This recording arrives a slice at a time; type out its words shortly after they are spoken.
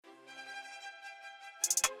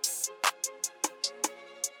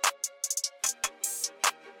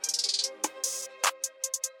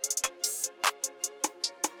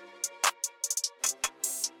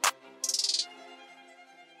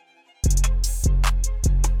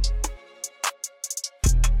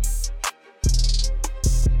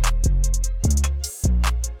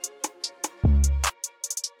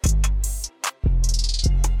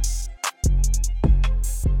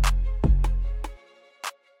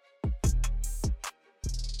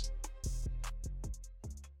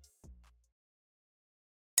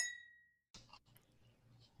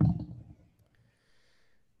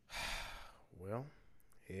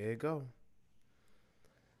There you go.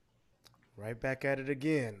 Right back at it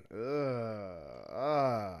again.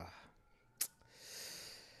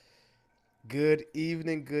 Good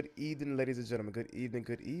evening, ladies and gentlemen. Good evening,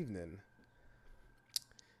 good evening.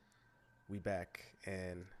 We back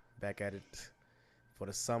and back at it for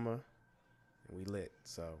the summer, and we lit.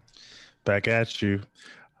 So Back at you.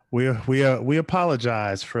 We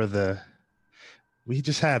apologize for the we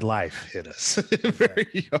just had life hit us. exactly, Very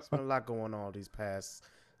it's been a lot going on these past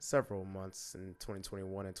several months in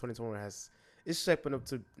 2021, and 2021 has it's shaping up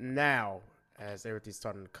to now as everything's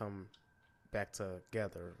starting to come back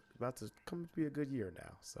together. About to come to be a good year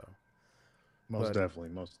now. So, most but definitely,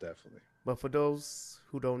 most definitely. But for those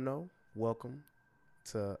who don't know, welcome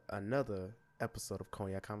to another episode of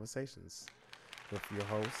Cognac Conversations with your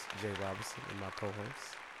host, Jay Robinson, and my co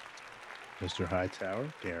host, Mr.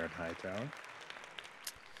 Hightower, Darren Hightower.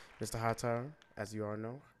 Mr. Hightower. As you all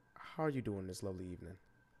know, how are you doing this lovely evening?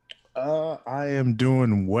 I am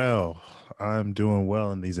doing well. I'm doing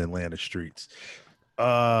well in these Atlanta streets.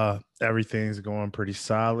 Everything's going pretty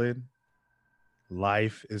solid.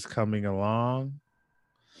 Life is coming along,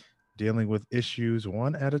 dealing with issues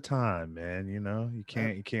one at a time, man. You Uh,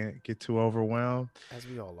 can't get too overwhelmed. As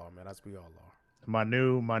we all are, man. As we all are. My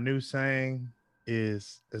new saying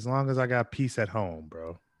is as long as I got peace at home,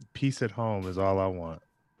 bro. Peace at home is all I want.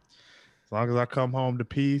 As long as I come home to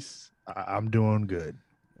peace, I'm doing good.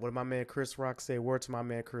 What did my man Chris Rock say? Word to my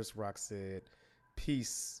man Chris Rock said,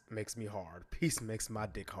 "Peace makes me hard. Peace makes my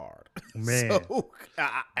dick hard." Man, So,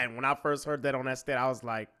 and when I first heard that on that state, I was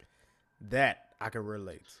like, "That I can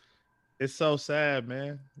relate." it's so sad,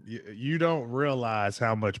 man. You don't realize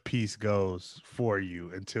how much peace goes for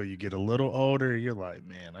you until you get a little older. You're like,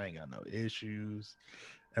 man, I ain't got no issues.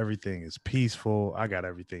 Everything is peaceful. I got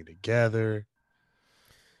everything together.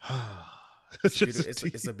 It's It's a just beautiful.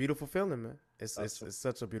 a It's a beautiful feeling, man. It's uh, it's it's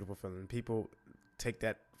such a beautiful feeling. People take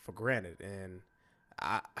that for granted, and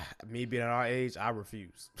I, me being at our age, I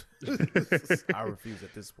refuse. I refuse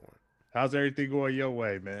at this point. How's everything going your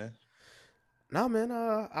way, man? No, man.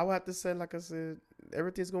 I would have to say, like I said,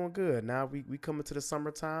 everything's going good. Now we coming to the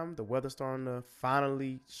summertime. The weather's starting to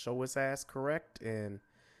finally show its ass correct, and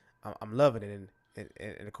I'm loving it.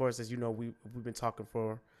 And of course, as you know, we've been talking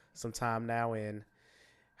for some time now, and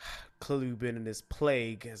clearly we've been in this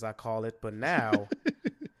plague, as I call it. But now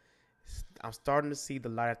I'm starting to see the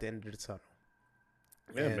light at the end of the tunnel.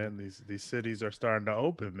 Yeah, And man, these cities are starting to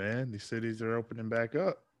open, man. These cities are opening back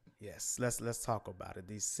up. yes, let's talk about it.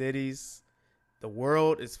 These cities, the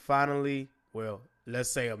world is finally, well, let's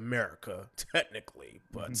say America technically,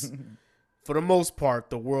 but for the most part,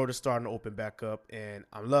 the world is starting to open back up, and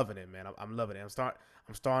I'm loving it, man. I'm loving it.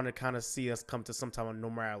 I'm starting to kind of see us come to some type of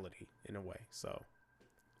normality in a way. So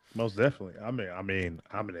Most definitely. I'm in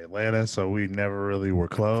Atlanta, so we never really were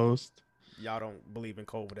closed. y'all don't believe in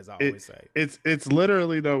COVID, as I It always say. it's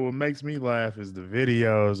literally though what makes me laugh is the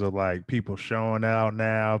videos of like people showing out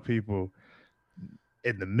now, people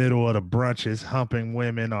in the middle of the brunches humping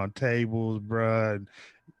women on tables, bruh. And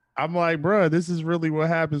I'm like, bruh, this is really what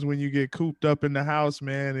happens when you get cooped up in the house,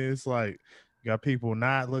 man. It's like you got people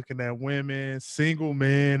not looking at women, single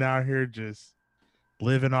men out here just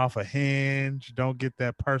living off a hinge, don't get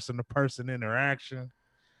that person to person interaction.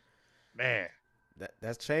 Man,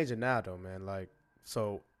 That's changing now, though, man. Like,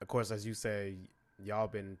 so of course, as you say, y'all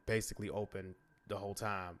been basically open the whole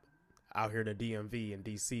time. Out here in the DMV and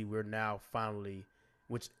DC, we're now finally,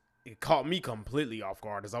 which it caught me completely off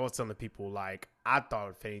guard. As I was telling people, like I thought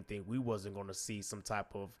if anything, we wasn't going to see some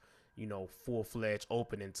type of, full fledged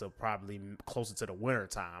opening until probably closer to the winter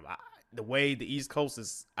time. The way the East Coast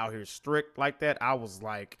is out here strict like that, I was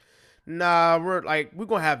like, nah, we're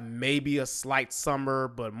gonna have maybe a slight summer,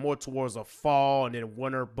 but more towards a fall and then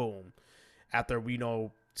winter. Boom. After we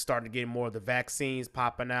starting to get more of the vaccines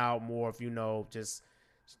popping out, more of just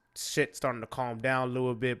shit starting to calm down a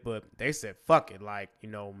little bit. But they said fuck it, like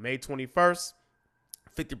May 21st.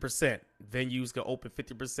 50%. Venues can open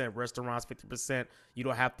 50%. Restaurants 50%. You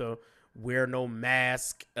don't have to wear no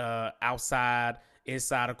mask outside.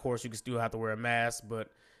 Inside, of course, you can still have to wear a mask. But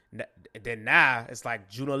then now it's like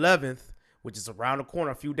June 11th, which is around the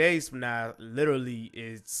corner. A few days from now, literally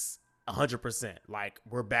it's 100%. Like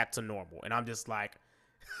we're back to normal, and I'm just like,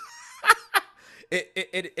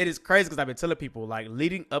 it is crazy because I've been telling people like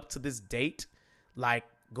leading up to this date, like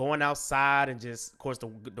going outside and just of course the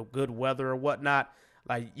good weather or whatnot,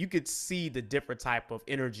 like you could see the different type of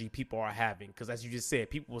energy people are having because as you just said,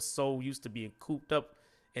 people were so used to being cooped up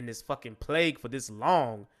in this fucking plague for this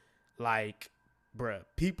long, like bruh,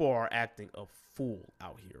 people are acting a fool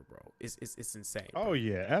out here, bro. It's insane, bro. oh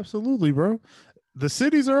yeah, absolutely, bro. The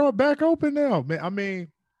cities are all back open now, man. I mean,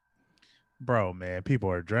 bro, man, people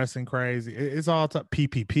are dressing crazy. It's all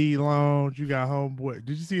PPP loans. You got homeboy.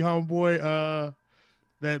 Did you see homeboy?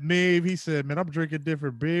 That meme. He said, "Man, I'm drinking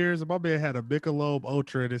different beers." My man had a Michelob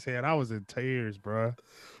Ultra in his hand. I was in tears, bro.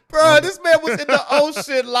 My Bro, this man was in the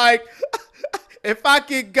ocean like, if I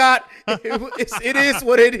get got, it is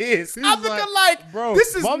what it is. He's I'm looking like, bro,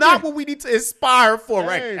 this is my not man, what we need to aspire for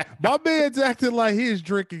right hey, now. my man's acting like he is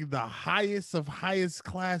drinking the highest of highest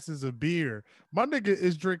classes of beer. My nigga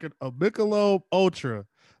is drinking a Michelob Ultra.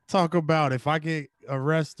 Talk about if I get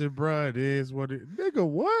arrested, bro, it is what it. Nigga,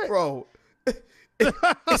 what? Bro,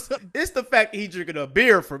 it's the fact that he drinking a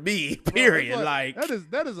beer for me, Bro, period. like,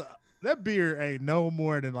 Like, that beer ain't no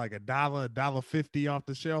more than like $1.50 off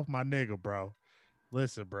the shelf, my nigga, bro.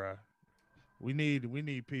 Listen, bro. We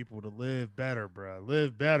need people to live better, bro.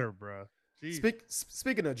 Live better, bro. Jesus.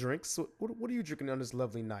 speaking of drinks, what are you drinking on this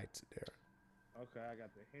lovely night there? Okay, I got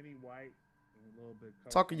the Henny White and a little bit of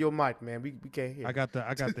Coke. Talking your mic, man. We can't hear. I got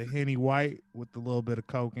the Henny White with a little bit of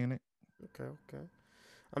Coke in it. Okay.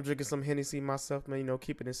 I'm drinking some Hennessy myself, man. You know,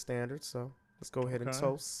 keeping it standard. So let's go ahead and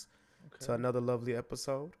toast to another lovely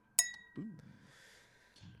episode. Ooh.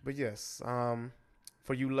 But yes,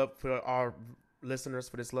 for our listeners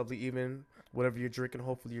for this lovely evening, whatever you're drinking,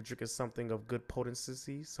 hopefully you're drinking something of good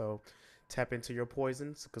potency. So tap into your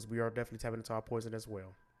poisons because we are definitely tapping into our poison as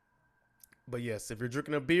well. But yes, if you're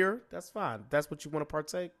drinking a beer, that's fine. If that's what you want to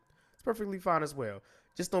partake, it's perfectly fine as well.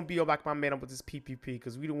 Just don't be like my man up with this PPP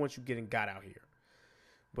because we don't want you getting got out here.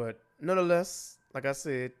 But nonetheless, like I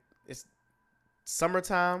said, it's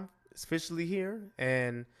summertime. It's officially here,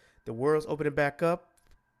 and the world's opening back up.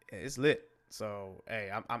 It's lit. So hey,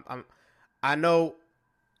 I know.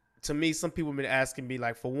 To me, some people have been asking me,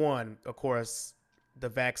 like, for one, of course, the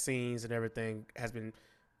vaccines and everything has been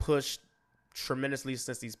pushed tremendously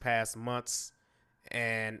since these past months,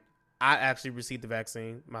 and I actually received the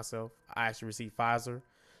vaccine myself. I actually received Pfizer,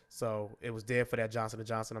 so it was dead for that Johnson &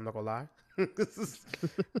 Johnson. I'm not gonna lie.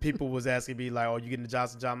 People was asking me like, "Oh, you getting the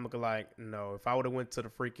Johnson & Johnson?" I'm looking like, no. If I would have went to the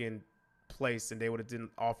freaking place and they would have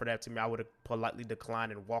didn't offer that to me, I would have politely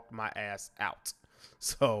declined and walked my ass out.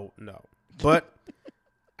 So no, but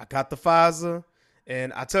I got the Pfizer,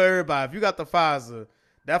 and I tell everybody, if you got the Pfizer,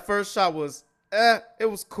 that first shot was, it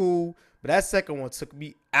was cool, but that second one took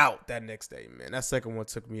me out that next day, man. That second one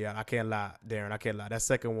took me out. I can't lie, Darren. I can't lie. That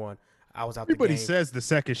second one, I was out the game. Everybody says the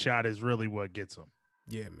second shot is really what gets them.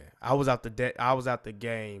 Yeah, man. I was out the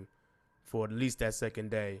game for at least that second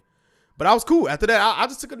day. But I was cool. After that, I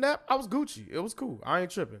just took a nap. I was Gucci. It was cool. I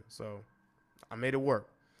ain't tripping. So I made it work.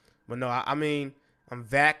 But no, I mean, I'm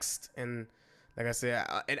vaxxed, and like I said,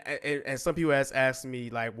 and some people asked me,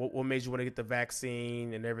 like, what made you want to get the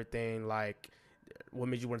vaccine and everything? Like, what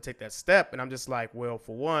made you want to take that step? And I'm just like, well,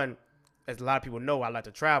 for one, as a lot of people know, I like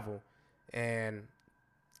to travel, and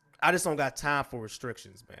I just don't got time for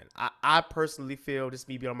restrictions, man. I personally feel, this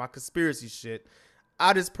me being on my conspiracy shit,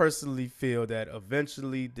 I just personally feel that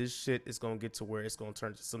eventually this shit is going to get to where it's going to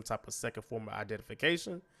turn to some type of second form of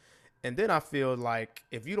identification. And then I feel like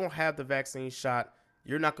if you don't have the vaccine shot,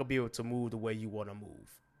 you're not going to be able to move the way you want to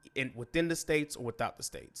move within the states or without the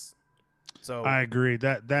states. So I agree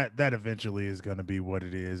that eventually is going to be what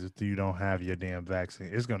it is. If you don't have your damn vaccine,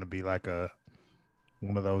 it's going to be like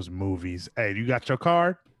one of those movies. Hey, you got your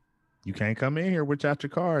card? You can't come in here without your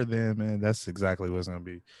card. Then, man, that's exactly what it's going to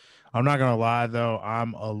be. I'm not going to lie though.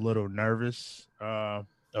 I'm a little nervous of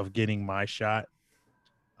getting my shot.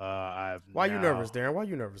 Why you nervous, Darren? Why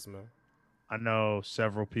you nervous, man? I know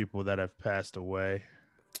several people that have passed away.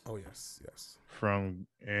 Oh yes.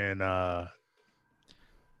 And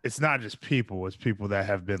it's not just people, it's people that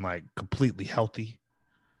have been like completely healthy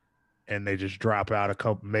and they just drop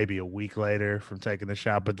out maybe a week later from taking the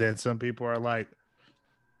shot. But then some people are like,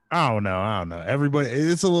 I don't know. Everybody,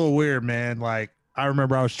 it's a little weird, man. Like, I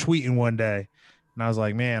remember I was tweeting one day and I was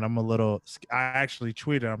like, man, I actually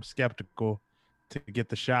tweeted, I'm skeptical to get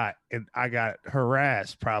the shot. And I got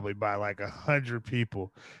harassed probably by like 100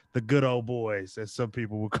 people, the good old boys, as some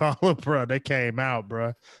people would call them, bro. They came out,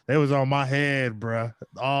 bro. They was on my head, bro,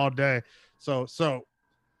 all day. So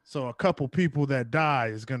a couple people that die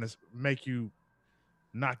is going to make you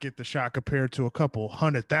not get the shot compared to a couple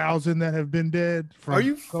 100,000 that have been dead from Are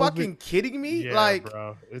you COVID. fucking kidding me? Yeah, like,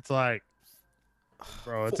 bro. It's like,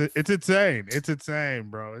 bro, it's insane. It's insane,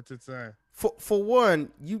 bro. It's insane. For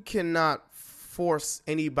one, you cannot force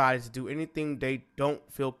anybody to do anything they don't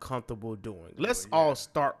feel comfortable doing. Let's all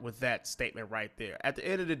start with that statement right there. At the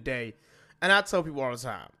end of the day, and I tell people all the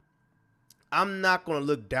time, I'm not going to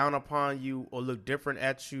look down upon you or look different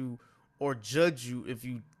at you or judge you if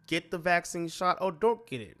you get the vaccine shot or don't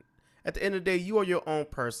get it. At the end of the day, you are your own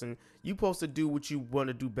person. You supposed to do what you want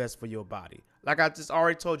to do best for your body. Like I just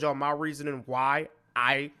already told y'all my reasoning why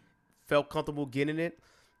I felt comfortable getting it.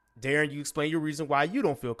 Darren, you explain your reason why you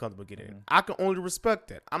don't feel comfortable getting it. I can only respect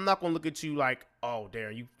that. I'm not gonna look at you like, oh,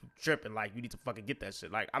 Darren, you tripping. Like you need to fucking get that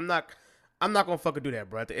shit. Like I'm not gonna fucking do that,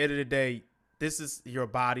 bro. At the end of the day, this is your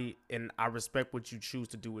body, and I respect what you choose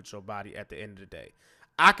to do with your body. At the end of the day,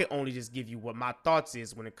 I can only just give you what my thoughts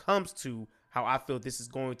is when it comes to how I feel this is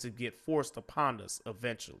going to get forced upon us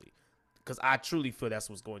eventually, because I truly feel that's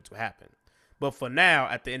what's going to happen. But for now,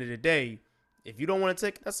 at the end of the day, if you don't want to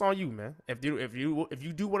take it, that's on you, man. If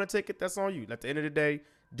you do want to take it, that's on you. At the end of the day,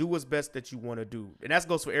 do what's best that you want to do, and that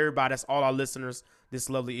goes for everybody. That's all our listeners this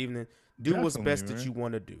lovely evening. Do what's best that you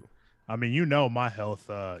want to do. I mean, my health,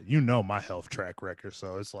 my health track record.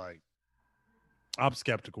 So it's like I'm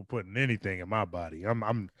skeptical putting anything in my body.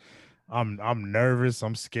 I'm nervous.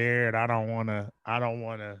 I'm scared. I don't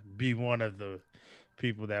wanna be one of the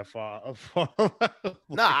people that fall.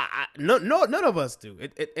 No, none of us do.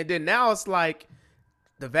 And then now it's like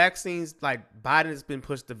the vaccines, like Biden has been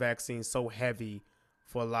pushed the vaccine so heavy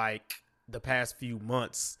for like the past few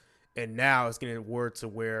months, and now it's getting word to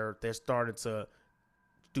where they're starting to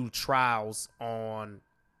do trials on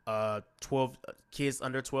 12 kids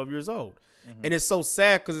under 12 years old. And it's so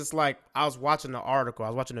sad because it's like I was watching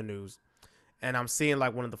the news, and I'm seeing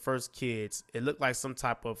like one of the first kids. It looked like some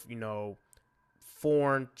type of,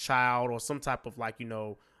 foreign child or some type of like,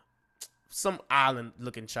 some island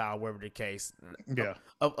looking child, wherever the case,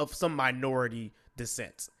 of some minority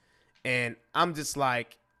descent. And I'm just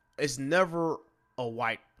like, it's never a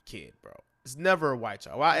white kid, bro. It's never a white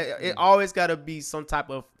child. It always got to be some type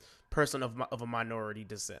of person of a minority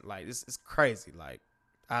descent. Like, it's crazy. Like,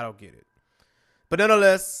 I don't get it. But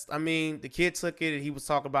nonetheless, I mean, the kid took it, and he was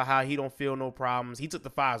talking about how he don't feel no problems. He took the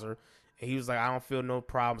Pfizer, and he was like, I don't feel no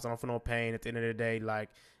problems. I don't feel no pain. At the end of the day, like,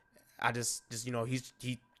 I just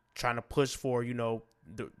he trying to push for,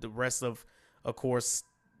 the rest of course,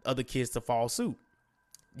 other kids to follow suit.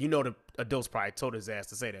 The adults probably told his ass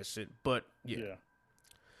to say that shit, but yeah.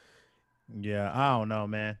 Yeah, I don't know,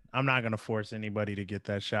 man. I'm not gonna force anybody to get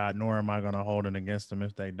that shot, nor am I gonna hold it against them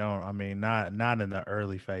if they don't. I mean, not in the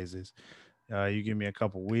early phases. You give me a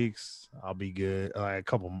couple weeks, I'll be good. Like a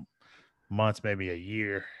couple months, maybe a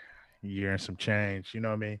year and some change. You know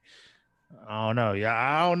what I mean? I don't know. Yeah,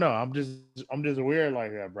 I don't know. I'm just weird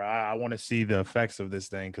like that, bro. I want to see the effects of this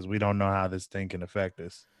thing because we don't know how this thing can affect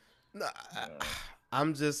us. No,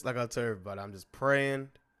 I'm just like I tell everybody. I'm just praying.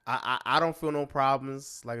 I don't feel no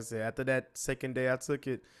problems. Like I said, after that second day I took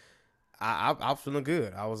it, I'm feeling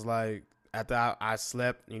good. I was like, after I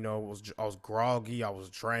slept, I was groggy, I was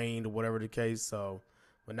drained, or whatever the case. So,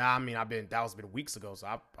 but now, I mean, that been weeks ago, so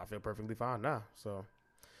I feel perfectly fine now. So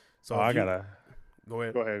I gotta go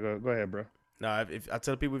ahead. Go ahead, bro. No, if I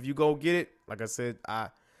tell people, if you go get it, like I said, I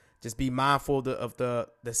just be mindful of the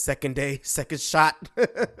second shot.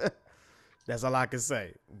 That's all I can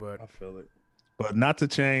say. But I feel it. But not to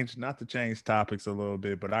change topics a little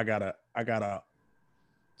bit, but I got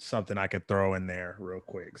something I could throw in there real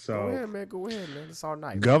quick. So go ahead, man. It's all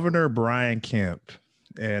nice. Governor Brian Kemp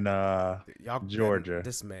in Georgia.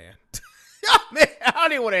 This man. Man, I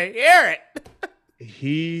don't even want to hear it.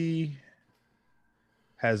 He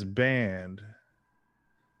has banned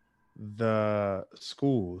the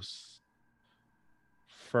schools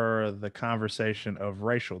for the conversation of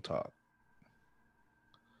racial talk.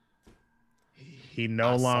 He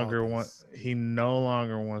no longer wants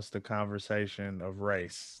the conversation of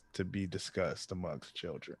race to be discussed amongst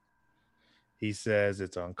children. He says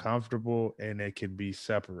it's uncomfortable and it can be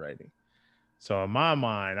separating. So in my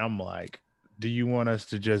mind, I'm like, do you want us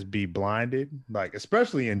to just be blinded? Like,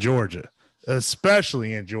 especially in Georgia,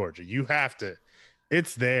 you have to.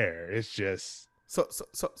 It's there. It's just so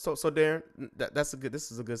Darren. This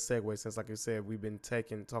is a good segue since, like you said, we've been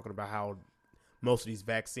talking about how most of these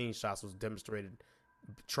vaccine shots was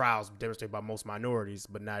trials demonstrated by most minorities,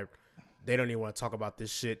 but now they don't even want to talk about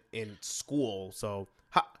this shit in school. So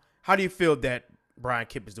how do you feel that Brian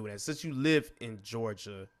Kemp is doing that? Since you live in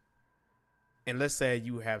Georgia, and let's say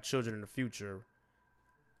you have children in the future,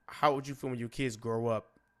 how would you feel when your kids grow up?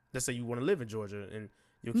 Let's say you want to live in Georgia and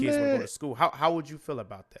your kids want to go to school. How would you feel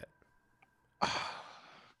about that?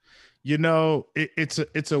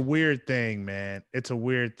 It's a weird thing, man. It's a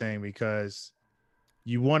weird thing because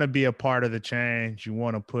you want to be a part of the change. You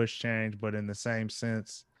want to push change, but in the same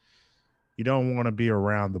sense, you don't want to be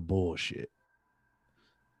around the bullshit.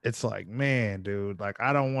 It's like, man, dude, like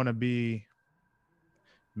I don't want to be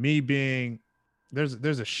me being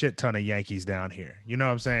there's a shit ton of Yankees down here. You know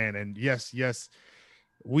what I'm saying? And yes,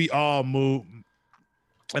 we all move.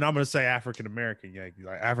 and I'm gonna say African American Yankee,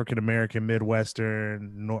 like African American,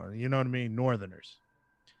 Midwestern, you know what I mean, Northerners.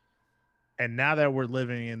 And now that we're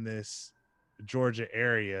living in this Georgia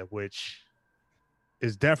area, which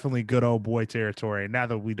is definitely good old boy territory, and now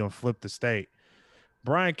that we don't flip the state,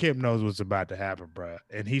 Brian Kemp knows what's about to happen, bro,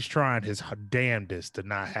 and he's trying his damnedest to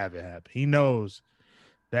not have it happen. He knows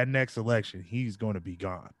that next election he's going to be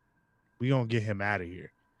gone. We gonna get him out of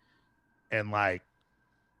here, and like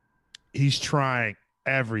he's trying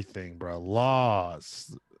everything, bro.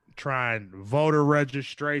 Laws, trying voter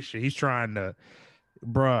registration. He's trying to,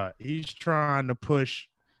 bruh, he's trying to push.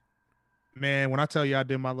 Man, when I tell you I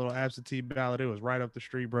did my little absentee ballot, it was right up the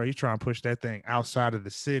street, bro. He's trying to push that thing outside of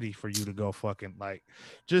the city for you to go fucking like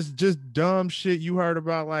just dumb shit you heard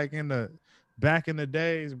about like in the back in the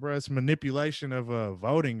days, bro. It's manipulation of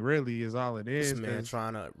voting, really, is all it This is. man Cause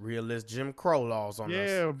trying to realist Jim Crow laws on us.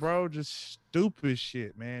 yeah, bro, just stupid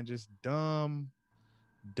shit, man. Just dumb,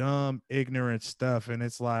 ignorant stuff. And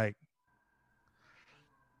it's like,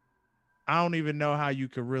 I don't even know how you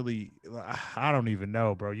could really, I don't even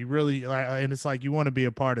know, bro. You really, like, and it's like you want to be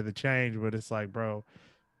a part of the change, but it's like, bro,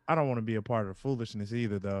 I don't want to be a part of the foolishness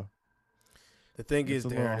either, though. The thing It's is, a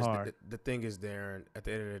little Darren, is hard. the thing is, Darren, at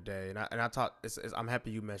the end of the day, and I talked. I'm happy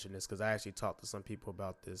you mentioned this because I actually talked to some people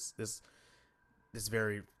about this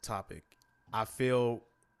very topic. I feel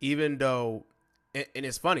even though, and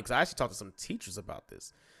it's funny because I actually talked to some teachers about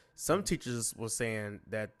this. Some teachers were saying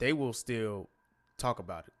that they will still talk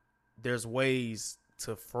about it. There's ways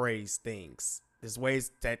to phrase things. There's ways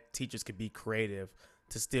that teachers could be creative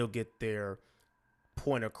to still get their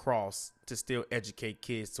point across, to still educate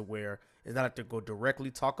kids to where it's not like to go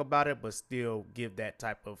directly talk about it, but still give that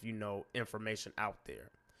type of, information out there.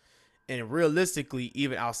 And realistically,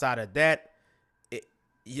 even outside of that, it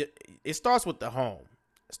it starts with the home.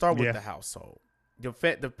 Start with Yeah. the household. Your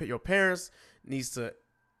parents needs to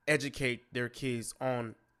educate their kids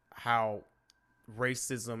on how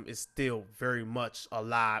racism is still very much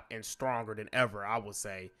alive and stronger than ever, I would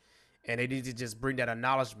say. And they need to just bring that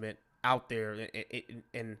acknowledgement out there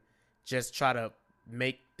and just try to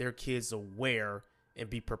make their kids aware and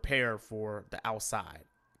be prepared for the outside.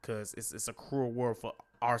 Because it's a cruel world for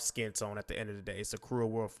our skin tone at the end of the day. It's a cruel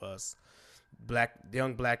world for us.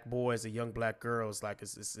 Young black boys and young black girls, like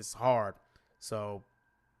it's hard. So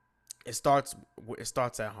it starts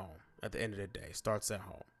at home. At the end of the day, it starts at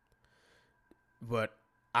home. But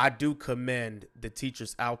I do commend the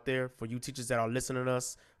teachers out there, for you teachers that are listening to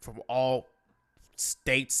us from all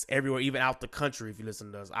states, everywhere, even out the country. If you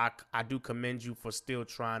listen to us, I do commend you for still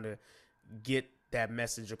trying to get that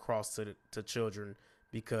message across to children,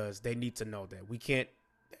 because they need to know that we can't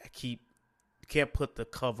put the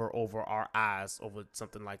cover over our eyes over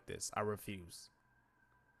something like this. I refuse.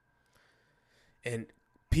 And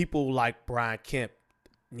people like Brian Kemp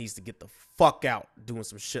needs to get the fuck out doing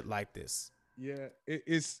some shit like this. Yeah.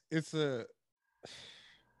 It's a,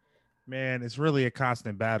 man, it's really a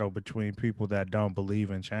constant battle between people that don't believe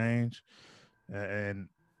in change. And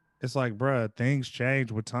it's like, bruh, things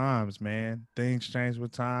change with times, man. Things change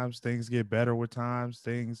with times. Things get better with times.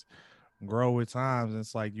 Things grow with times.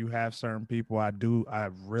 It's like you have certain people, I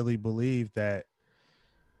really believe that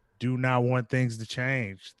do not want things to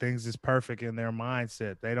change. Things is perfect in their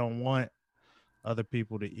mindset. They don't want other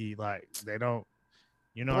people to eat. Like they don't,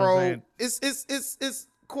 you know what I'm Bro, saying? it's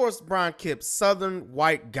of course Brian Kemp, southern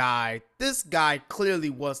white guy. This guy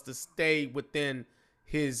clearly wants to stay within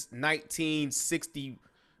his 1960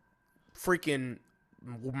 freaking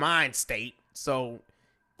mind state. So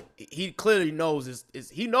he clearly knows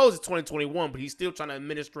he knows it's 2021, but he's still trying to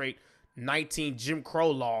administrate 19 Jim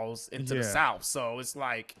Crow laws into the Yeah. South. So it's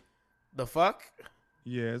like, the fuck?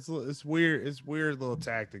 Yeah, it's weird. It's weird little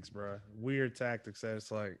tactics, bro. Weird tactics that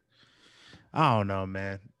it's like, I don't know,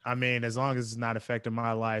 man. I mean, as long as it's not affecting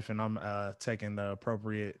my life and I'm taking the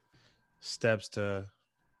appropriate steps to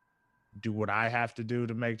do what I have to do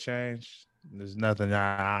to make change, there's nothing.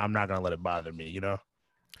 I'm not gonna let it bother me. You know,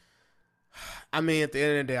 I mean, at the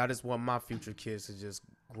end of the day, I just want my future kids to just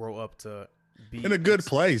grow up to in be a good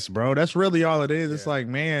place, bro. That's really all it is. It's yeah. like,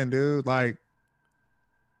 man, dude, like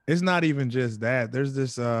it's not even just that. There's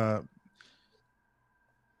this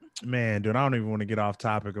man, dude. I don't even want to get off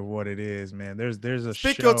topic of what it is, man. There's a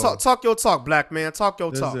Speak your talk. show. Talk your talk, black man. Talk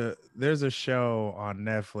your talk. There's a show on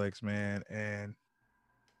Netflix, man, and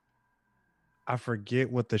I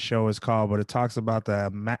forget what the show is called, but it talks about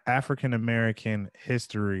the African American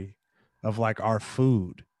history of like our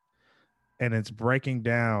food, and it's breaking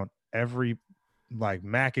down every like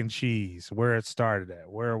mac and cheese, where it started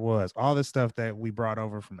at, where it was, all the stuff that we brought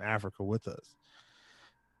over from Africa with us.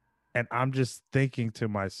 And I'm just thinking to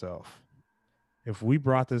myself, If we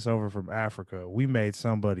brought this over from Africa, we made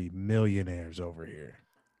somebody millionaires over here.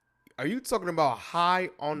 Are you talking about High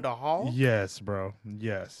on the Hog? Yes, bro.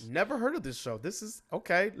 Yes. Never heard of this show. This is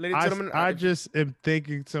okay, ladies and I gentlemen. I just am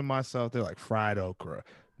thinking to myself, they're like fried okra,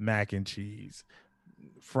 mac and cheese,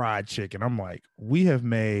 fried chicken. I'm like, we have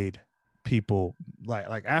made people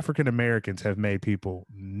like African Americans have made people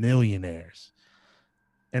millionaires.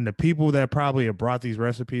 And the people that probably have brought these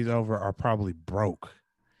recipes over are probably broke.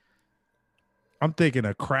 I'm thinking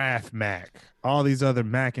of Kraft Mac, all these other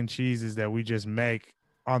mac and cheeses that we just make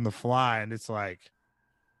on the fly, and it's like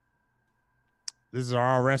this is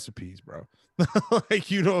our recipes, bro.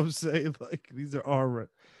 Like you know what I'm saying? Like these are our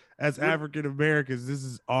as we're, African Americans, this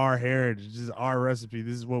is our heritage. This is our recipe.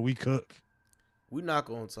 This is what we cook. we're not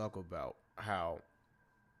going to talk about how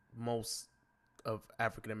most of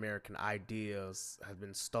African American ideas have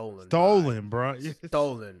been Stolen, bro.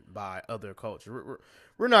 stolen by other culture.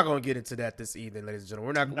 We're not going to get into that this evening, ladies and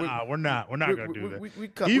gentlemen. We're not gonna do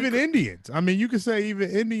that. Even Indians. I mean, you could say even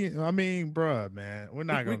Indian. I mean, bruh, man, we're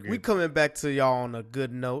not gonna. We coming back to y'all on a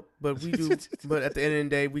good note, but we do. But at the end of the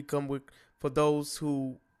day, we come with, for those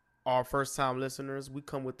who are first time listeners, we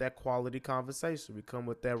come with that quality conversation. We come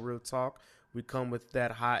with that real talk. We come with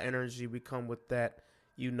that high energy. We come with that,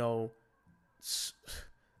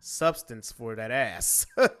 substance for that ass.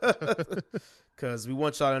 Because we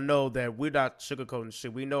want y'all to know that we're not sugarcoating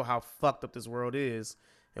shit. We know how fucked up this world is,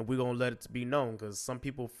 and we're going to let it be known. Because some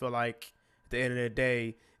people feel like at the end of the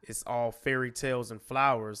day, it's all fairy tales and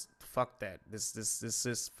flowers. Fuck that. This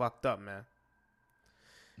is fucked up, man.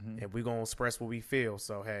 Mm-hmm. And we're going to express what we feel.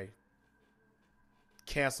 So, hey,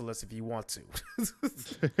 cancel us if you want to.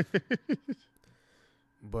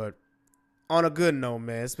 But on a good note,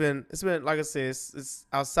 man, it's been like I said, it's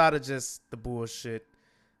outside of just the bullshit.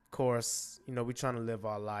 Of course, we trying to live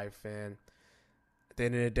our life, and at the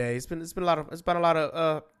end of the day, it's been a lot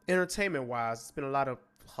of entertainment wise. It's been a lot of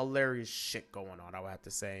hilarious shit going on, I would have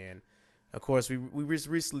to say. And of course, we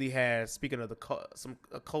recently had, speaking of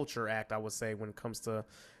a culture act, I would say, when it comes to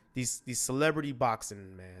these celebrity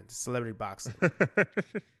boxing, man, celebrity boxing,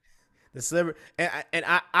 the celebrity, and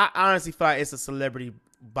I honestly feel like it's a celebrity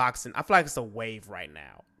boxing. I feel like it's a wave right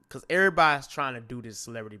now because everybody's trying to do this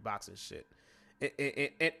celebrity boxing shit.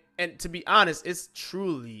 And to be honest, it's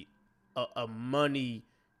truly a money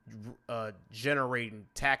generating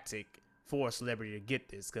tactic for a celebrity to get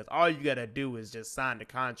this, because all you gotta do is just sign the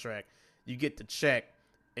contract, you get the check,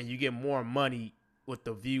 and you get more money with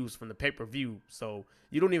the views from the pay-per-view. So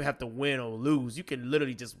you don't even have to win or lose. You can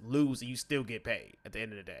literally just lose and you still get paid at the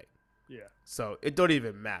end of the day. Yeah. So it don't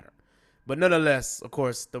even matter. But nonetheless, of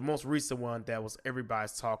course, the most recent one that was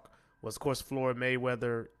everybody's talk was, of course, Floyd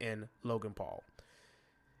Mayweather and Logan Paul.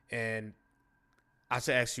 And I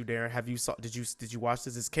should ask you, Darren, did you watch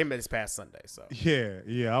this? This came out this past Sunday. So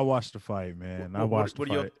yeah, I watched the fight, man. I watched the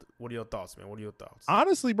fight. What are your thoughts, man? What are your thoughts?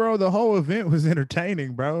 Honestly, bro, the whole event was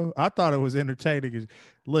entertaining, bro. I thought it was entertaining.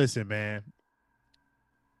 Listen, man,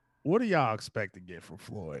 what do y'all expect to get from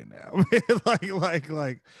Floyd now?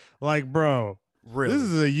 like, bro, really? This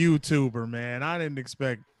is a YouTuber, man. I didn't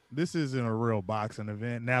expect. This isn't a real boxing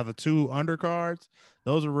event. Now, the two undercards,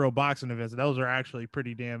 those are real boxing events. Those are actually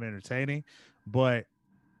pretty damn entertaining. But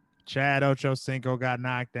Chad Ochocinco got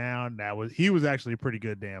knocked down. He was actually a pretty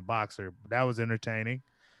good damn boxer. That was entertaining.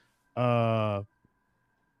 I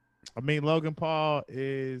mean, Logan Paul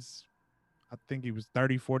is, I think he was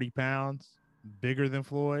 30, 40 pounds bigger than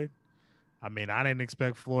Floyd. I mean, I didn't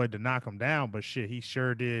expect Floyd to knock him down, but shit, he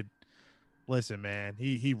sure did. Listen, man,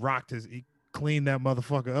 he rocked he cleaned that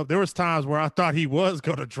motherfucker up. There was times where I thought he was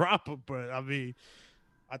going to drop him, but I mean,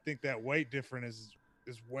 I think that weight difference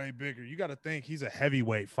is way bigger. You got to think he's a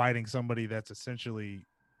heavyweight fighting somebody that's essentially,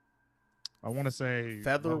 I want to say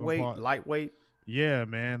featherweight, lightweight. Yeah,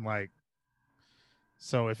 man. Like,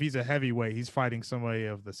 so if he's a heavyweight, he's fighting somebody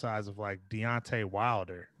of the size of like Deontay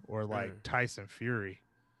Wilder or like Tyson Fury,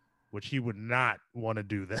 which he would not want to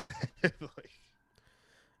do that.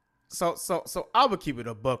 So I would keep it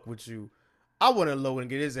a buck with you. I wanted Logan to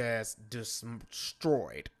get his ass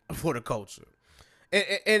destroyed for the culture.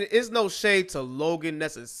 And it's no shade to Logan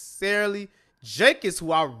necessarily. Jake is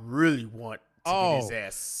who I really want to get his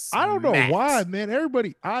ass smacked. I don't know why, man.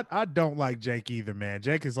 Everybody, I don't like Jake either, man.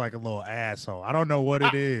 Jake is like a little asshole. I don't know what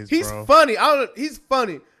it is, he's bro. Funny. He's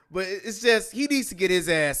funny, but it's just he needs to get his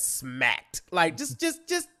ass smacked. Like just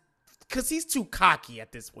because he's too cocky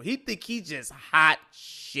at this point. He think he just hot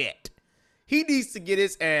shit. He needs to get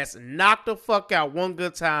his ass knocked the fuck out one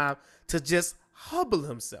good time to just humble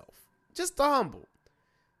himself. Just to humble.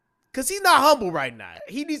 Because he's not humble right now.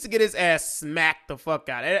 He needs to get his ass smacked the fuck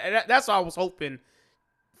out. And that's what I was hoping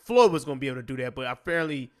Floyd was gonna be able to do that, but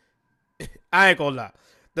apparently, I ain't gonna lie.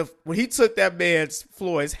 When he took that man's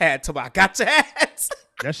Floyd's hat to my got your hat.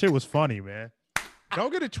 That shit was funny, man.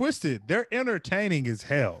 Don't get it twisted. They're entertaining as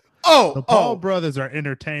hell. Oh, The Paul brothers are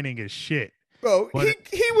entertaining as shit. bro,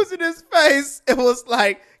 he was in his face. It was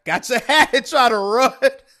like, got your hat and try to run.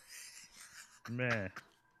 Man.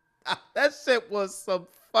 That shit was some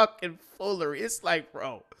fucking foolery. It's like,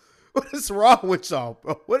 bro, what is wrong with y'all,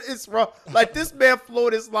 bro? What is wrong? Like, this man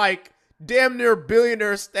Floyd is like damn near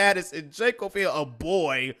billionaire status, and Jacob here, a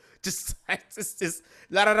boy, just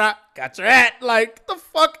la da da, got your hat. Like, get the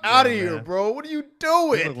fuck out of here, bro. What are you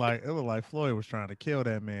doing? It looked like Floyd was trying to kill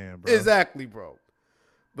that man, bro. Exactly, bro.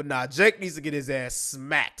 But nah, Jake needs to get his ass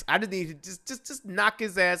smacked. I just need to just knock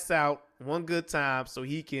his ass out one good time so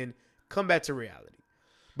he can come back to reality.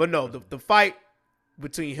 But no, the fight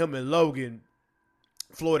between him and Logan,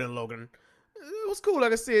 Floyd and Logan, it was cool.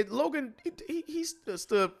 Like I said, Logan, he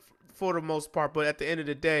stood for the most part. But at the end of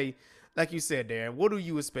the day, like you said, Darren, what do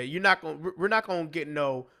you expect? We're not gonna get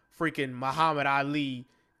no freaking Muhammad Ali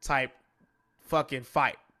type fucking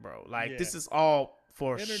fight, bro. Like, this is all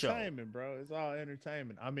for entertainment, show. bro. It's all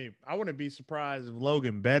entertainment. I mean, I wouldn't be surprised if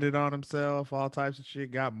Logan betted on himself, all types of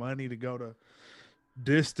shit, got money to go to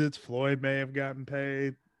distance. Floyd may have gotten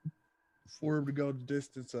paid for him to go to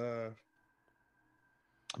distance.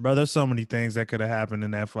 Bro, there's so many things that could have happened in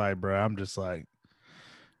that fight, bro. I'm just like,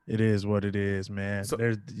 it is what it is, man. So,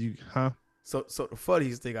 So the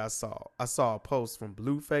funniest thing I saw a post from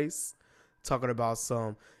Blueface talking about I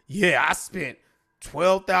spent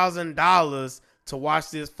 $12,000 to watch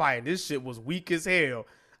this fight. This shit was weak as hell.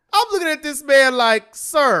 I'm looking at this man like,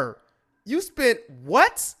 sir, you spent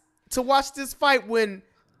what to watch this fight when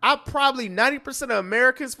I probably 90% of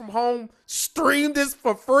Americans from home stream this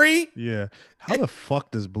for free? Yeah. How the fuck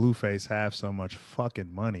does Blueface have so much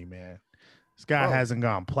fucking money, man? This guy hasn't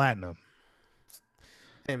gone platinum.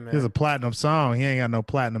 Hey, man. Here's a platinum song. He ain't got no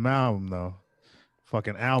platinum album, though.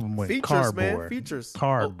 Fucking album with features, cardboard. Man. Features.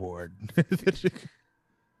 Cardboard.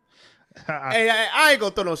 Hey, I ain't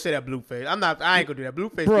gonna throw no shit at Blueface. I ain't gonna do that.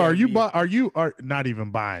 Blueface. Bro, are you not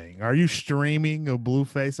even buying? Are you streaming a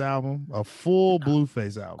Blueface album? A full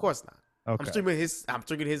Blueface album? Of course not. Okay. I'm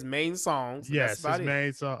streaming his main songs. Yes, his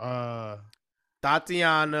main song.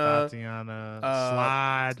 Tatiana,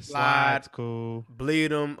 Slide's cool.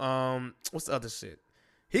 Bleed 'em. What's the other shit?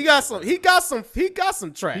 He got some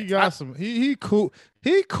tracks. He cool.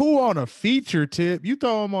 He cool on a feature tip. You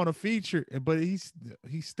throw him on a feature, but he's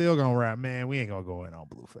still gonna rap, man. We ain't gonna go in on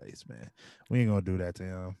Blueface, man. We ain't gonna do that to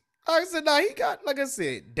him. Like I said, he got, like I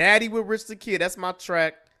said, Daddy with Rich the Kid. That's my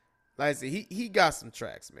track. Like I said, he got some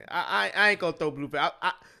tracks, man. I ain't gonna throw Blueface.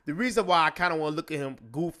 The reason why I kind of want to look at him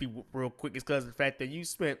goofy real quick is because of the fact that you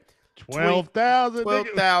spent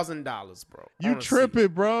 $12,000, bro. You tripping,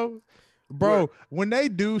 bro. Bro, when they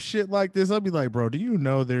do shit like this, I'll be like, bro, do you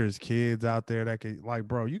know there's kids out there that could, like,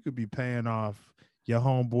 bro, you could be paying off your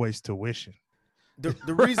homeboy's tuition.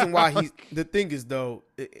 The reason why the thing is, though,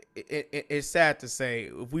 it's sad to say,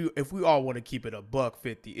 if we all want to keep it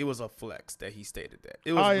 $150, it was a flex that he stated that.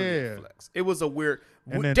 It was a flex. It was a weird,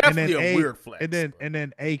 definitely a weird flex. And then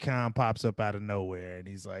Akon pops up out of nowhere and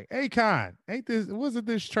he's like, Akon, wasn't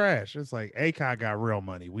this trash? It's like, Akon got real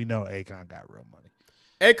money. We know Akon got real money.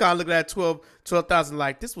 Akon looked at 12,000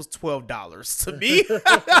 like, this was $12 to me.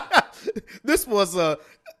 This was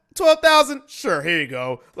 $12,000. Sure, here you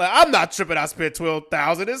go. Like, I'm not tripping. I spent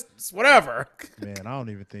 $12,000. It's whatever. Man, I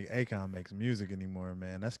don't even think Akon makes music anymore,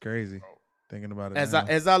 man. That's crazy. Thinking about it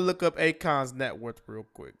as I look up Akon's net worth real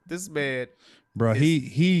quick, this man, bro,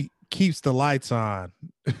 he keeps the lights on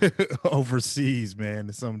overseas, man,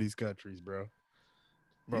 in some of these countries, bro.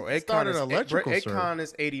 Bro, Akon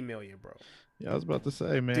is $80 million, bro. Yeah, I was about to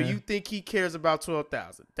say, man. Do you think he cares about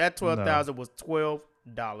 12,000? That 12,000 was $12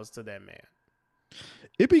 to that man.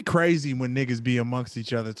 It'd be crazy when niggas be amongst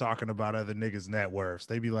each other talking about other niggas' net worths.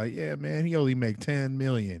 They be like, "Yeah, man, he only make 10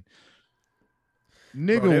 million."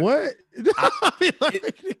 Nigga, what?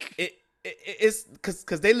 It's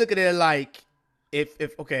because they look at it like if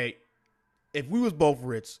we was both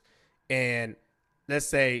rich, and let's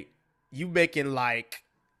say you making like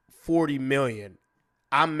 40 million.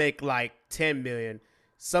 I make like 10 million.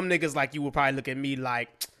 Some niggas like you would probably look at me like,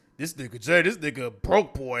 this nigga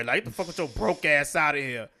broke boy. Like, the fuck with your broke ass out of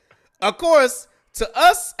here. Of course, to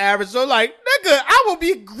us average, they're like, nigga, I will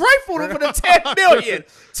be grateful for the 10 million.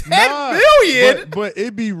 10 million? But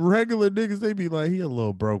it be regular niggas. They be like, he a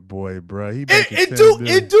little broke boy, bro. He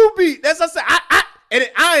it do be. That's what I said.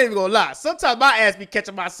 I ain't even gonna lie. Sometimes my ass be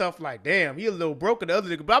catching myself like, damn, he a little broke, and the other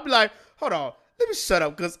nigga. But I be like, hold on. let me shut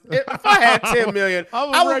up, because if I had 10 million,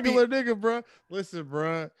 I'm I a would be. regular nigga, bro. Listen,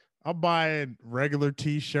 bro. I'm buying regular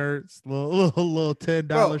t-shirts, little $10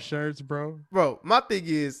 Bro, shirts, bro. my thing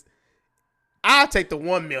is, I'll take the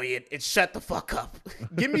 1 million and shut the fuck up.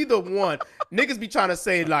 Give me the one. Niggas be trying to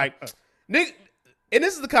say like, nigga, and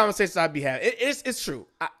this is the conversation I be having. It's true.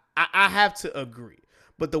 I have to agree.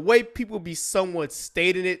 But the way people be somewhat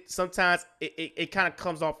stating it, sometimes it kind of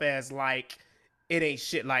comes off as like it ain't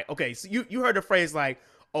shit. Like, okay, so you heard the phrase like,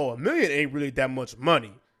 oh, 1 million ain't really that much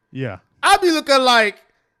money. Yeah. I be looking like,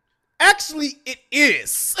 actually, it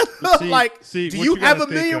is. Like, do you have $1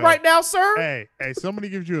 million right now, sir? Hey, somebody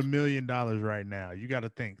gives you $1 million right now. You got to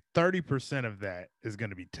think 30% of that is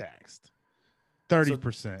going to be taxed.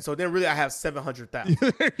 30%. So then really I have 700,000.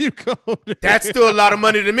 There you go. That's still a lot of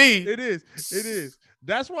money to me. It is.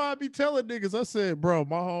 That's why I be telling niggas, I said, bro,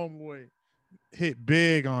 my homeboy hit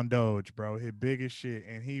big on Doge, bro. Hit big as shit.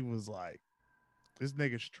 And he was like, this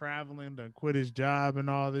nigga's traveling, done quit his job and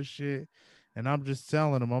all this shit. And I'm just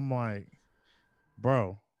telling him, I'm like,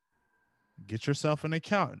 bro, get yourself an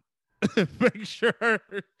accountant. Make sure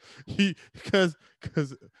because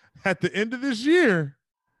at the end of this year,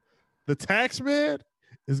 the tax man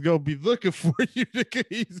is gonna be looking for you.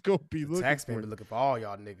 He's gonna be looking. Tax man be looking for all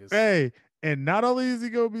y'all niggas. Hey, and not only is he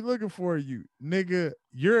gonna be looking for you, nigga,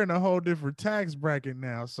 you're in a whole different tax bracket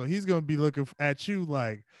now. So he's gonna be looking at you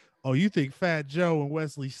like, oh, you think Fat Joe and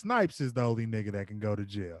Wesley Snipes is the only nigga that can go to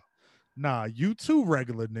jail? Nah, you too,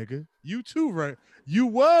 regular nigga. You too, you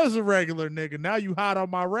was a regular nigga. Now you hot on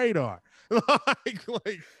my radar.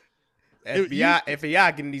 like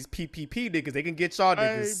FBI getting these PPP niggas, they can get y'all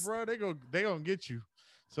niggas. Hey, bro, they gonna get you.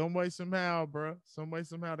 Some way, somehow, bro. Some way,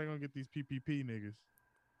 somehow, they gonna get these PPP niggas.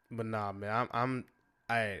 But nah, man,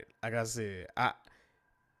 like I said, at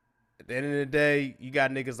the end of the day, you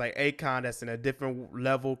got niggas like Akon that's in a different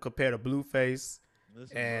level compared to Blueface.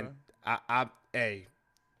 Listen, and bro.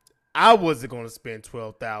 I wasn't gonna spend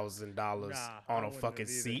 $12,000 on a fucking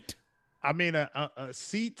seat. I mean, a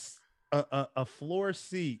floor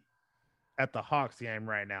seat at the Hawks game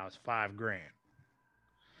right now is $5,000.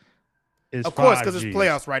 Of course, because it's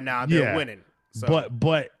playoffs right now, they're winning. So.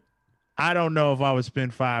 But I don't know if I would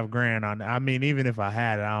spend $5,000 on. I mean, even if I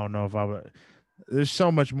had it, I don't know if I would. There's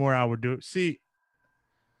so much more I would do. See.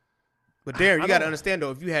 But Darren, you got to understand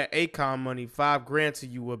though, if you had Akon money, $5,000 to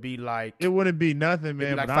you would be like, it wouldn't be nothing,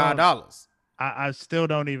 man. Like $5. I still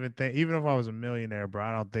don't even think, even if I was a millionaire, bro,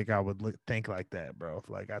 I don't think I would think like that, bro.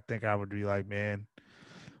 Like, I think I would be like, man,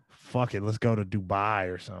 fuck it, let's go to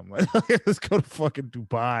Dubai or something. Like, let's go to fucking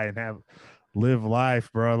Dubai and live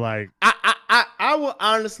life, bro. Like, I would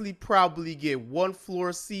honestly probably get one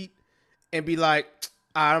floor seat and be like,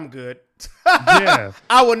 I'm good. Yeah,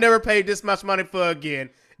 I will never pay this much money for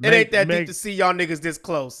again. It ain't that deep to see y'all niggas this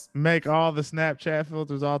close. Make all the Snapchat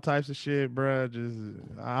filters, all types of shit, bro. Just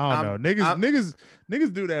I don't know. Niggas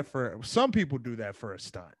do that for some people. Do that for a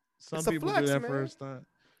stunt. Some people do that for a stunt.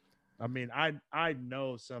 I mean, I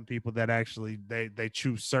know some people that actually they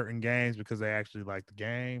choose certain games because they actually like the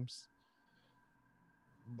games.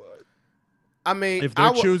 But I mean, if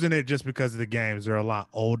they're choosing it just because of the games, they're a lot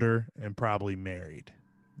older and probably married.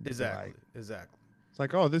 Exactly. It's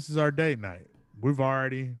like, oh, this is our date night. We've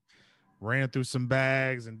already ran through some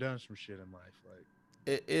bags and done some shit in life.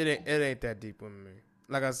 Like it ain't that deep with me.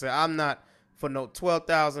 Like I said, I'm not for no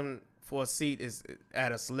 12,000 for a seat is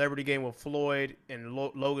at a celebrity game with Floyd and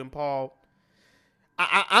Logan Paul.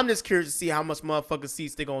 I'm just curious to see how much motherfucking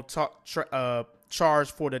seats they gonna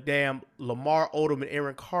charge for the damn Lamar Odom and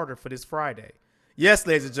Aaron Carter for this Friday. Yes,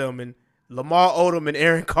 ladies and gentlemen, Lamar Odom and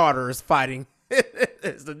Aaron Carter is fighting.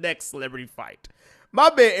 It's the next celebrity fight. My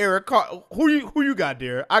bad, Aaron Carter. Who you got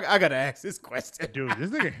there? I gotta ask this question, dude. This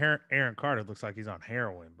nigga Aaron Carter looks like he's on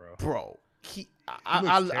heroin, bro. Bro,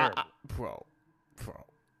 bro.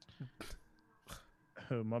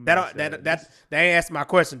 That ain't asking my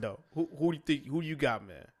question though. Who do you think? Who you got,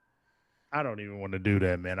 man? I don't even want to do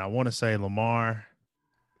that, man. I want to say Lamar.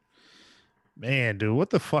 Man, dude,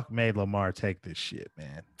 what the fuck made Lamar take this shit,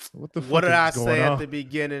 man? What the fuck? What did I say at the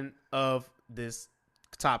beginning of this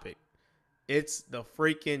topic? It's the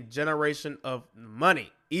freaking generation of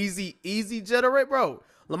money. Easy generate, bro.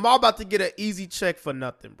 Lamar about to get an easy check for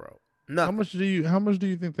nothing, bro. Nothing. How much do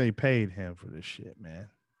you think they paid him for this shit, man?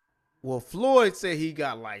 Well, Floyd said he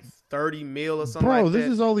got like 30 mil or something like that. Bro,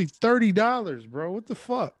 this is only $30, bro. What the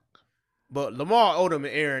fuck? But Lamar Odom and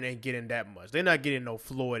Aaron ain't getting that much. They're not getting no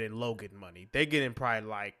Floyd and Logan money. They're getting probably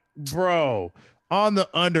like... Bro, on the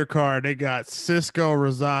undercard, they got Cisco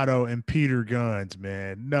Rosado and Peter Guns,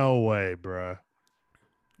 man. No way, bro.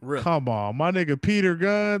 Really? Come on. My nigga Peter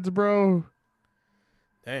Guns, bro.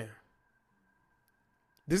 Damn.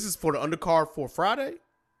 This is for the undercard for Friday.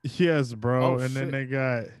 Yes, Oh bro. And then shit! they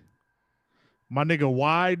got my nigga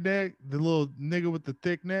Wide Neck, the little nigga with the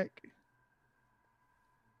thick neck.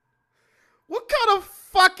 What kind of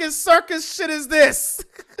fucking circus shit is this?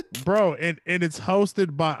 Bro, and it's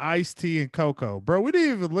hosted by Ice T and Coco. Bro, we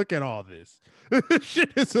didn't even look at all this. This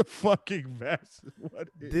shit is a fucking mess. What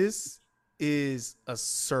is This is a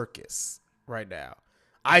circus right now.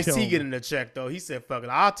 IC yo, getting the check though. He said, "Fuck it,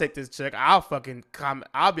 I'll take this check. I'll fucking comment.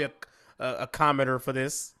 I'll be a commenter for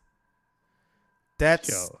this." That's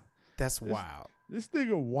yo. that's This wild. this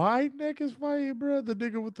nigga Wide Neck is fighting, bro. The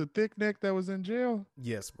nigga with the thick neck that was in jail.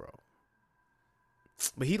 Yes, bro.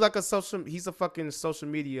 But he's a fucking social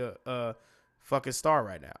media fucking star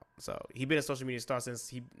right now. So he been a social media star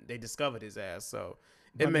since they discovered his ass. So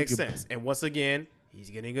My it makes nigga- sense. And once again, he's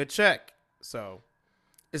getting a check. So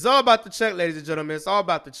it's all about the check, ladies and gentlemen. It's all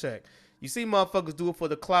about the check. You see motherfuckers do it for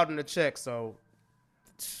the clout and the check, so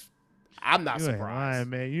I'm not You ain't surprised. lying,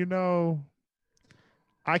 man. You know,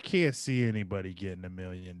 I can't see anybody getting $1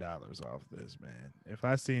 million off this, man. If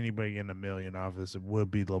I see anybody getting $1 million off this, it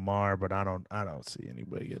would be Lamar, but I don't see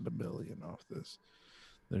anybody getting $1 million off this.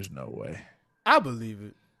 There's no way. I believe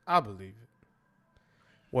it. I believe it.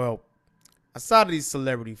 Well, aside of these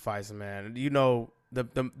celebrity fights, man, you know,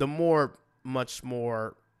 the more, much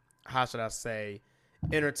more, how should I say,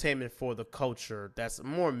 entertainment for the culture that's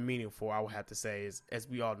more meaningful, I would have to say, is, as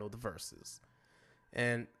we all know, the verses.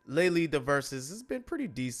 And lately, the verses has been pretty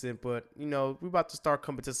decent, but, you know, we're about to start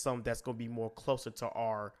coming to something that's going to be more closer to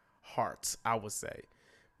our hearts, I would say.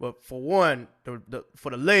 But for one, for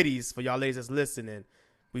the ladies, for y'all ladies that's listening,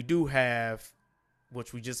 we do have,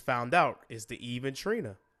 which we just found out, is the Eve and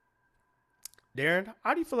Trina. Darren,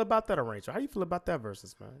 how do you feel about that arrangement? How do you feel about that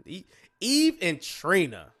versus, man? Eve and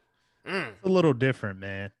Trina. It's a little different,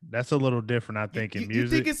 man. That's a little different, I think, in You music.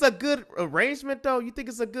 think it's a good arrangement, though? You think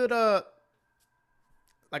it's a good,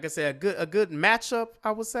 like I said, a good matchup,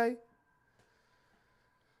 I would say?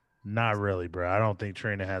 Not really, bro. I don't think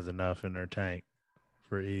Trina has enough in her tank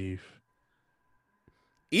for Eve.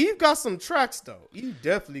 Eve got some tracks, though. Eve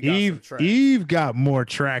definitely got some tracks. Eve got more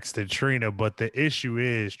tracks than Trina, but the issue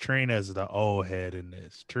is Trina's the old head in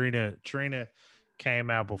this. Trina came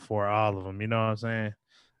out before all of them. You know what I'm saying?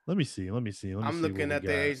 Let me see. I'm looking at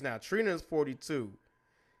their age now. Trina's 42.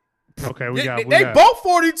 Okay, They both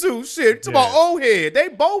 42. Shit, talking about old head. They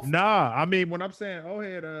both. Nah, I mean when I'm saying old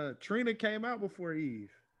head, Trina came out before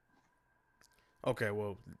Eve. Okay,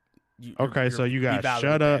 well. So you got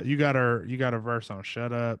Shut Up. You got a verse on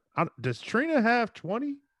Shut Up. Does Trina have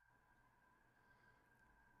 20?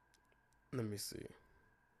 Let me see.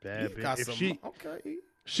 Bad Eve got bitch. okay.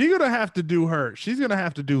 She's gonna have to do her. She's gonna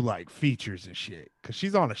have to do like features and shit because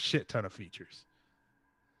she's on a shit ton of features.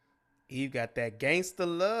 Eve got that gangster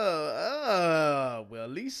love. Well, at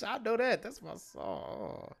least I know that. That's my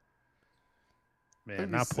song.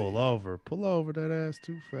 Man, not pull over. Pull over that ass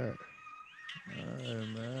too fat. Hey,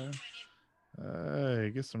 man.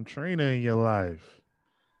 Hey, get some Trina in your life.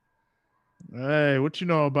 Hey, what you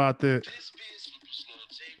know about this?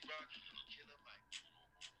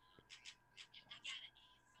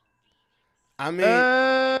 I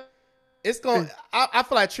mean, it's going. I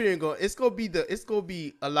feel like Trina going. It's gonna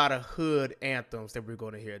be a lot of hood anthems that we're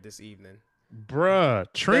gonna hear this evening. Bruh,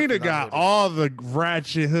 Trina got all the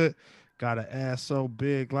ratchet hood. Got an ass so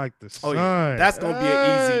big like the sun. Yeah. That's gonna be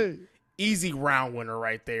an easy round winner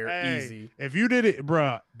right there. Easy. If you did it,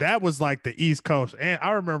 bruh, that was like the East Coast. And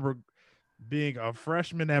I remember being a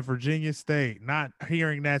freshman at Virginia State, not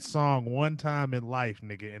hearing that song one time in life,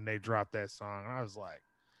 nigga, and they dropped that song. I was like,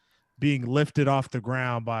 being lifted off the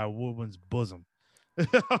ground by a woman's bosom.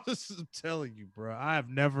 I was telling you, bro. I have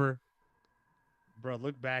never, bro.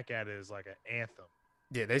 Look back at it as like an anthem.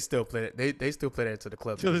 Yeah, they still play it. They still play that to the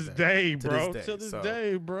club to this day, bro. To this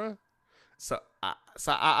day, bro. So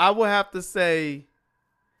I would have to say,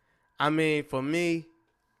 I mean, for me,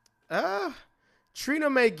 Trina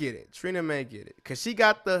may get it. Trina may get it because she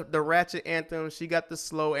got the ratchet anthems. She got the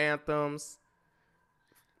slow anthems.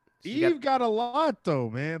 Eve got a lot though,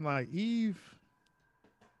 man. Like Eve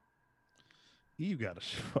got a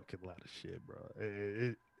fucking lot of shit,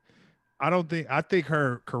 bro. I think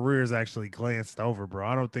her career is actually glanced over, bro.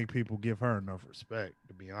 I don't think people give her enough respect,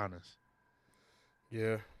 to be honest.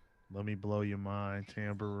 Yeah. Let Me Blow Your Mind,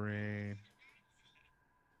 Tambourine,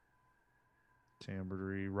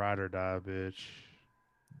 Ride or Die, bitch.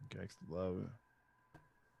 Gangsta Love it.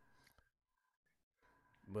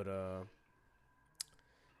 But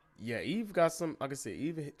yeah, Eve got some. Like I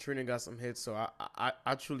said, Trina got some hits. So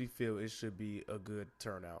I truly feel it should be a good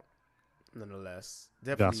turnout. nonetheless.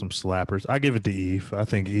 Got Definitely. some slappers. I give it to Eve. I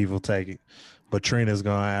think Eve will take it, but Trina's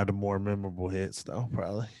gonna have the more memorable hits though,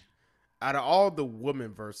 probably. Out of all the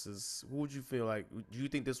women verses, who would you feel like? Do you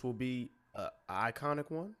think this will be a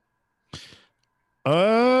iconic one?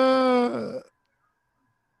 Uh,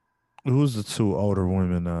 who's the two older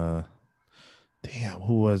women? Damn,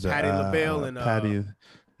 who was it? Patti LaBelle and Patty.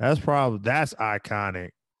 That's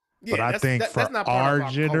iconic. But yeah, I think that's not part of our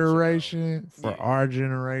culture though. for Yeah, our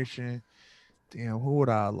generation, damn, who would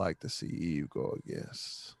I like to see Eve go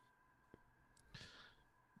against?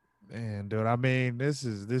 Man, dude, I mean, this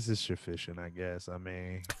is sufficient, I guess. I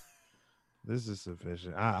mean, this is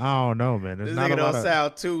sufficient. I don't know, man. There's this not a nigga lot don't of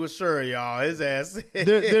sound too sure, y'all. His ass.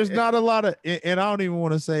 there's not a lot of, and I don't even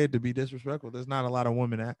want to say it to be disrespectful. There's not a lot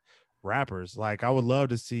of rappers. Like I would love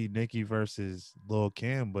to see Nicki versus Lil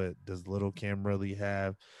Kim, but does Lil Kim really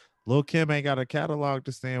have? Lil Kim ain't got a catalog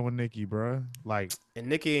to stand with Nicki, bro. Like And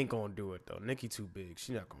Nicki ain't gonna do it though. Nicki too big.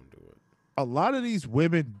 She not gonna do it. a lot of these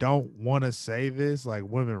women don't want to say this, like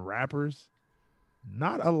women rappers.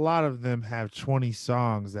 Not a lot of them have 20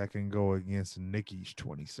 songs that can go against Nicki's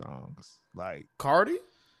 20 songs. Like, Cardi?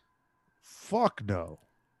 fuck no.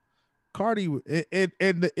 Cardi,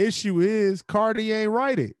 and the issue is Cardi ain't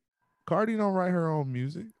write it. Cardi don't write her own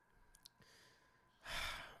music.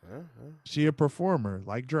 She a performer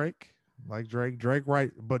like Drake. Like Drake. Drake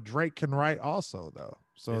write, but Drake can write also though.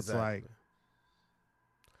 So it's like Exactly.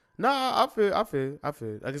 Nah, I feel.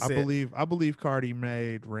 Like I said, I believe Cardi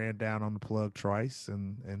made Ran Down on the Plug twice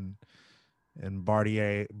and Barty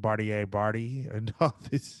and all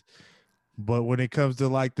this. But when it comes to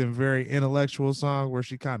like the very intellectual song where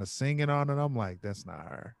she kind of singing on it, I'm like, that's not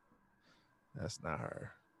her. That's not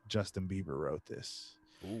her. Justin Bieber wrote this.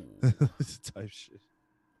 ooh. This type shit.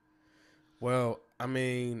 Well, I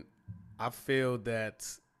mean, I feel that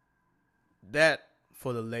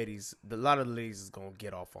for the ladies, a lot of the ladies is gonna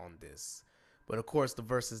get off on this. But of course, the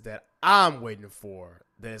verses that I'm waiting for,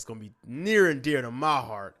 that is gonna be near and dear to my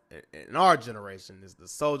heart in our generation, is the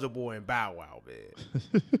Soldier Boy and Bow Wow,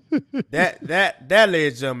 man. That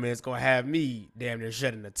ladies and gentlemen is gonna have me damn near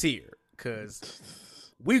shedding a tear because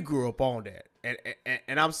we grew up on that,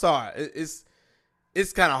 and I'm sorry, it's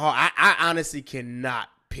kind of hard. I honestly cannot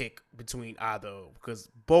pick between either because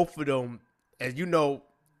both of them, as you know,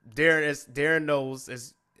 Darren knows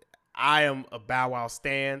as I am a Bow Wow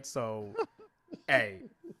stan. So, hey,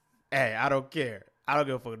 I don't care. I don't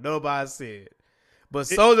give a fuck what nobody said. But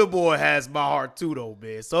Soulja Boy has my heart too, though,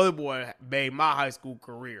 man. Soulja Boy made my high school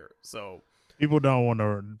career. So people don't want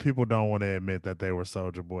to admit that they were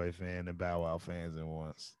Soldier Boy fan and Bow Wow fans at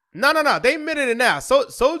once. no. They admitted it now. So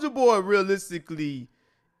Soulja Boy realistically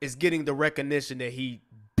is getting the recognition that he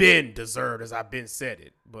been deserved, as I've been said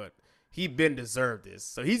it. But he been deserved this.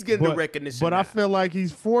 So he's getting the recognition. But now. I feel like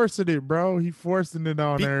he's forcing it, bro. He's forcing it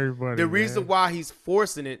on everybody. The reason why he's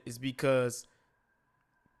forcing it is because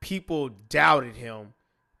people doubted him.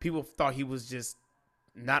 People thought he was just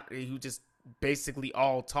he was just basically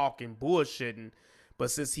all talking bullshitting.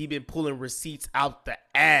 But since he been pulling receipts out the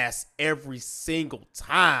ass every single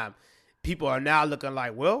time, people are now looking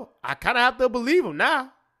like, well, I kind of have to believe him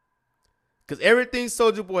now. Because everything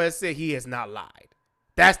Soulja Boy has said, he has not lied.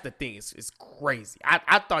 That's the thing. It's crazy.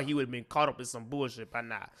 I thought he would have been caught up in some bullshit by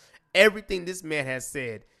now. Everything this man has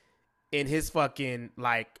said in his fucking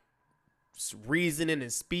like reasoning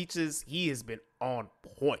and speeches, he has been on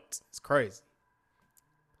point. It's crazy.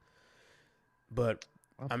 But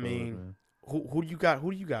I mean, who do you got?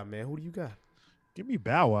 Who do you got, man? Who do you got? Give me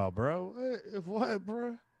Bow Wow, bro. What,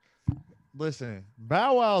 bro? Listen,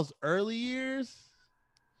 Bow Wow's early years.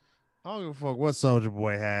 I don't give a fuck what Soulja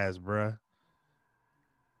Boy has, bro.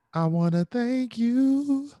 I wanna thank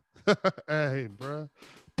you. Hey, bro.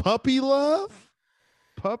 Puppy love.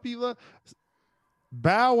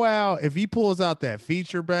 Bow Wow, if he pulls out that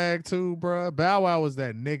feature bag too, bro. Bow Wow was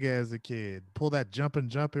that nigga as a kid. Pull that jumpin'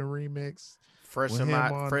 remix. Fresh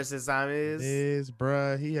as I is,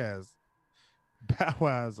 bro. He has Bow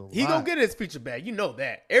Wow's a lot. He gonna get his feature bag. You know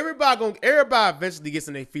that. Everybody eventually gets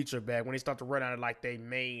in their feature bag when they start to run out of like their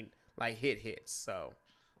main like hits. So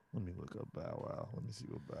let me look up Bow Wow. Let me see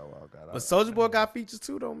what Bow Wow got. But Soulja Boy got features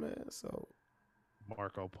too, though, man. So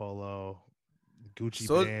Marco Polo, Gucci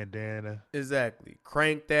bandana. Exactly.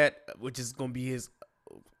 Crank That, which is gonna be his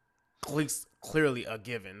clearly a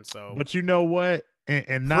given. So, but you know what?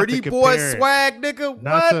 And not Pretty to Boy it, swag, nigga.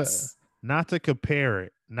 Not to compare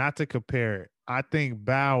it. I think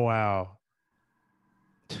Bow Wow.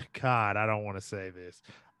 God, I don't want to say this.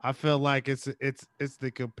 I feel like it's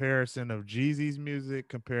the comparison of Jeezy's music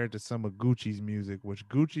compared to some of Gucci's music, which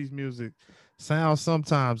Gucci's music sounds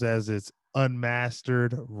sometimes as its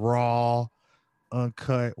unmastered, raw,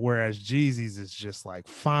 uncut. Whereas Jeezy's is just like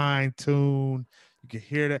fine tuned. You can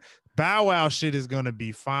hear that. Bow Wow shit is gonna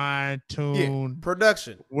be fine Yeah, tuned.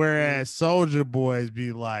 production. Whereas Soldier Boys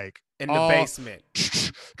be like In the basement.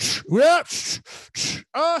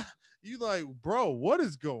 You like, bro, what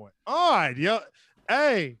is going on? Yo,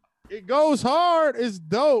 hey, it goes hard. It's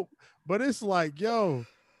dope, but it's like, yo,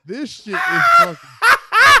 this shit is fucking.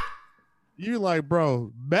 You like,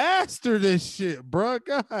 bro, master this shit, bro.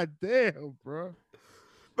 God damn, bro.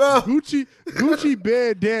 Bro. Gucci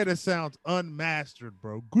bandana sounds unmastered,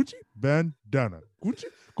 bro. Gucci bandana.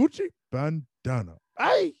 Gucci bandana.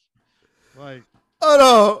 Hey, like, Oh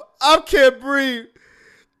no, I can't breathe.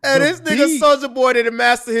 And The this nigga beat. Soldier Boy didn't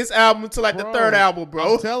master his album until like the bro, third album,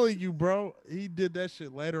 bro. I'm telling you, bro. He did that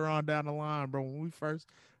shit later on down the line, bro. When we first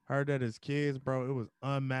heard that as kids, bro, it was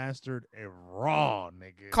unmastered and raw,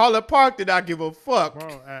 nigga. Colin Park did not give a fuck.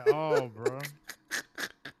 Bro, at all, bro.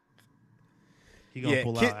 He gonna Yeah,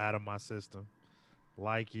 pull Kid- out of my system.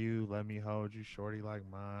 Like you, let me hold you, shorty like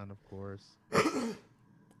mine, of course.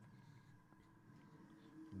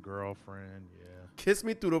 Girlfriend, yeah. Kiss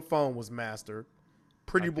Me Through the Phone was mastered.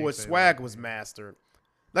 Pretty I Boy think they Swag like was me. mastered.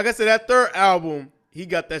 Like I said, that third album, he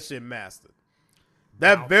got that shit mastered.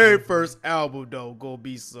 That Bounce very with me. first album, though, gonna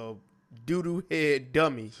be some doo-doo head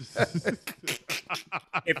dummy.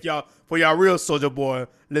 If y'all, for y'all real Soldier Boy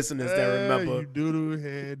listeners that remember. You doodoo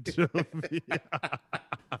head to me.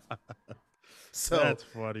 So That's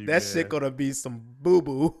funny. that man. shit gonna be some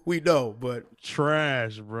boo-boo, we know, but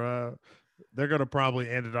Trash, bro. They're gonna probably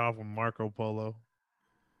end it off with Marco Polo.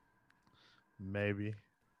 Maybe.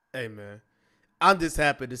 hey man, I'm just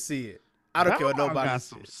happy to see it. I don't care what Bow Wow nobody got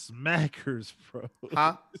says. some smackers, bro.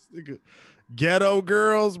 Huh? This nigga, Ghetto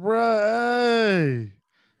Girls, bro. Hey,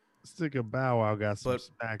 this nigga Bow Wow got some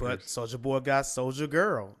smackers. But Soldier Boy got Soldier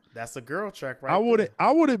Girl. That's a girl track, right?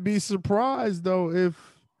 I wouldn't be surprised though if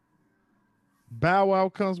Bow Wow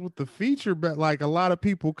comes with the feature, but like a lot of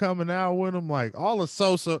people coming out with him, like all of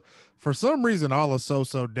Soso, for some reason, all of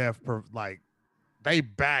Soso Def, like they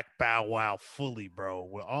back Bow Wow fully, bro,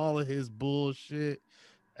 with all of his bullshit.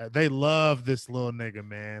 They love this little nigga,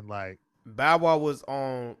 man. Like Bow Wow was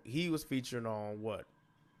on. He was featuring on what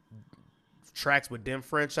tracks with them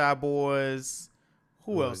French Eye Boys.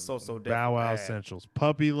 Who else? So Bow Wow Essentials,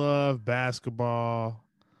 Puppy Love, Basketball.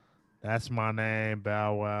 That's my name,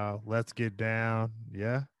 Bow Wow. Let's Get Down.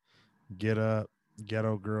 Yeah. Get Up.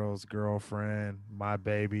 Ghetto Girls, Girlfriend, My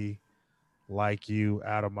Baby, Like You,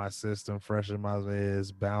 Out of My System, Fresh in My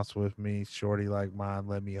Liz, Bounce With Me, Shorty Like Mine,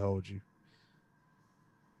 Let Me Hold You.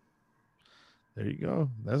 There you go.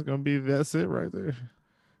 That's it right there.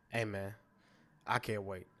 Hey man, I can't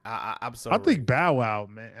wait. I'm so. I think Bow Wow,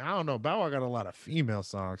 man. I don't know. Bow Wow got a lot of female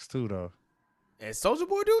songs too, though. And Soldier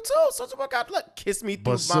Boy do too. Soldier Boy got look, Kiss Me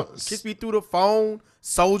Through Kiss Me Through the Phone,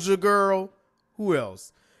 Soldier Girl. Who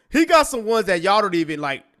else? He got some ones that y'all don't even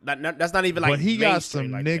like. That's not even like. But he got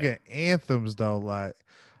some like nigga that. anthems though, like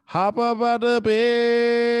hop up out the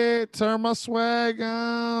bed, turn my swag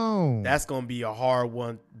on. That's gonna be a hard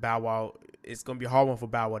one, Bow Wow. It's gonna be a hard one for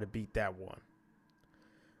Bow Wow to beat that one.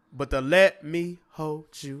 But the Let Me Hold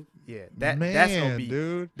You, yeah, that's gonna be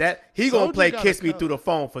dude. that he Soulja gonna play gotta Kiss Me come. Through the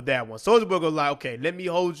Phone for that one. Soldier Boy gonna like, okay, Let Me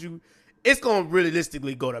Hold You. It's gonna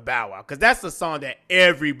realistically go to Bow Wow because that's the song that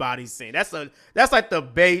everybody's sing. That's like the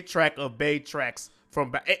Bay track of Bay tracks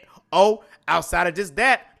from. Outside of just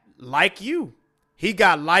that, Like You, he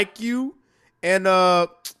got Like You, and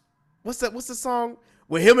what's the song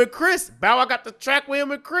with him and Chris? Bow Wow got the track with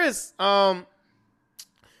him and Chris,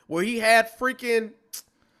 where he had freaking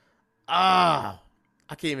I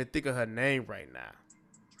can't even think of her name right now.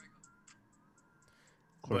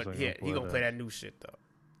 But yeah, he gonna play that new shit though.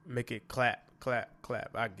 Make it clap, clap,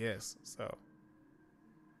 clap, I guess. So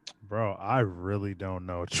Bro, I really don't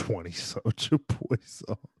know 20 Soulja Boy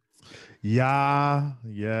songs.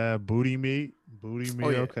 Yeah, Booty Meat, yeah.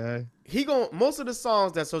 Okay. He most of the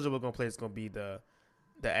songs that Soulja Boy gonna play is gonna be the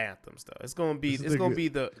anthems though. It's gonna be gonna be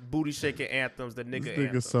the booty shaking anthems, the nigga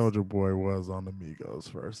anthems. Soulja Boy was on the Migos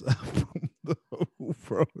first album.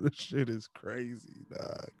 Bro, this shit is crazy,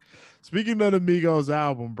 dog. Speaking of the Migos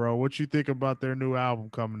album, bro, what you think about their new album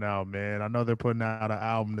coming out, man? I know they're putting out an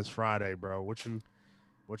album this Friday, bro. What you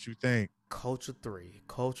think? Culture 3, man.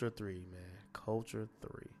 Culture 3.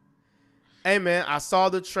 Hey man, I saw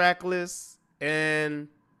the track list, and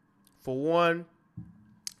for one,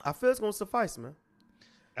 I feel it's gonna suffice, man.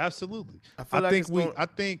 Absolutely. I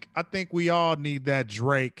think we all need that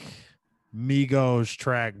Drake Migos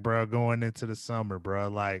track, bro, going into the summer, bro.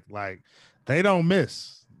 Like they don't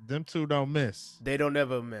miss. them two don't miss, They don't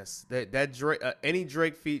ever miss. That Drake, any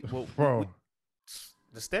Drake feat, bro.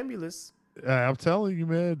 the stimulus, I'm telling you,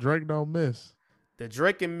 man, Drake don't miss. the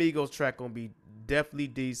Drake and Migos track gonna be definitely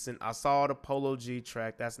decent. I saw the Polo G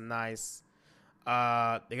track. That's nice.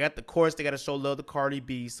 They got the chorus. They got to show love to Cardi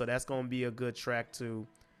B, so that's gonna be a good track too.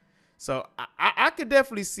 So I could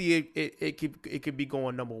definitely see it could be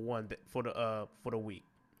going number one for the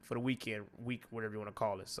weekend, whatever you want to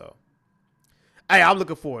call it. So hey, I'm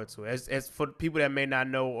looking forward to it. As for people that may not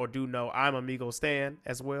know or do know, I'm a Migos stan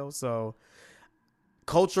as well. So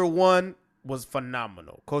Culture 1 was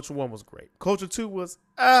phenomenal. Culture 1 was great. Culture 2 was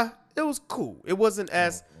it was cool. It wasn't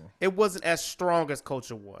as strong as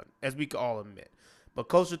Culture 1, as we can all admit. But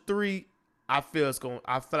Culture 3, I feel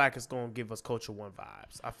like it's gonna give us Culture 1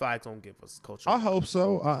 vibes. I feel like it's gonna give us Culture 1. I hope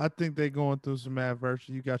so. I think they're going through some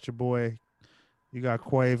adversity. You got your boy, you got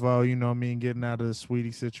Quavo, you know what I mean, getting out of the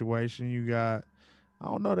Sweetie situation. You got, I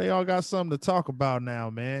don't know, they all got something to talk about now,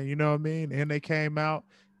 man. You know what I mean? And they came out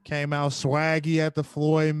swaggy at the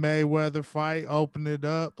Floyd Mayweather fight, opened it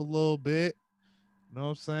up a little bit. You know what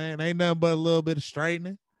I'm saying? Ain't nothing but a little bit of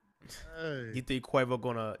straightening. Hey. You think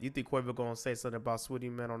Quavo gonna say something about Sweetie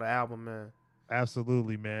Man on the album, man?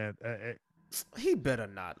 Absolutely, man. He better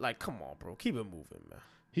not. Like, come on, bro. Keep it moving, man.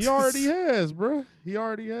 He already has, bro. He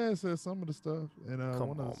already has said some of the stuff. And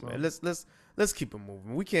come on, man. Let's keep it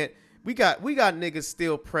moving. We got niggas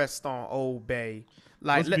still pressed on Old Bay.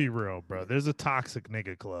 Like, let's be real, bro. There's a toxic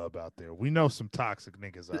nigga club out there. We know some toxic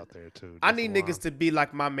niggas out there too. I need niggas to be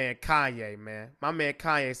like my man Kanye, man. My man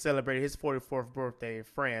Kanye celebrated his 44th birthday in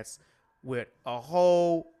France with a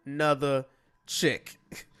whole nother chick.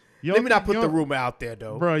 Let me not put the rumor out there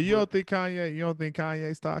though. Bro, you don't think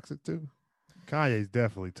Kanye's toxic too? Kanye's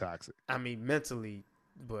definitely toxic. I mean, mentally,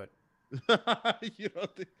 but you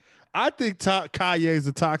don't think? I think Kanye's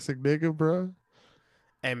a toxic nigga, bro.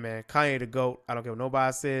 Hey man, Kanye the GOAT. I don't care what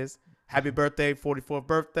nobody says. Happy birthday, 44th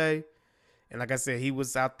birthday. And like I said, he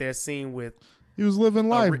was out there seen with. He was living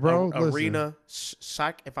life, bro. Arena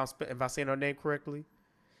Shayk, if I'm saying her name correctly.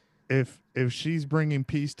 If she's bringing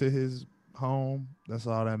peace to his home, that's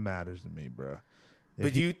all that matters to me, bro.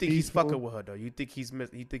 But do you think he's fucking with her though? You think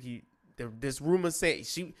this rumor say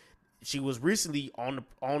she was recently on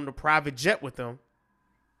the private jet with him.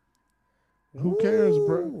 Who cares,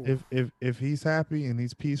 bro? If he's happy and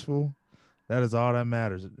he's peaceful, that is all that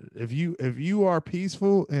matters. If you are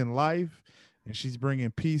peaceful in life and she's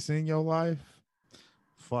bringing peace in your life,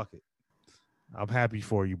 fuck it. I'm happy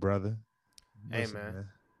for you, brother. Listen, hey man.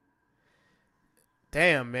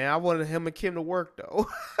 Damn, man. I wanted him and Kim to work though.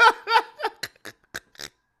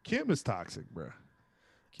 Kim is toxic, bro.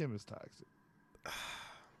 Kim is toxic.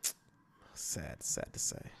 Sad to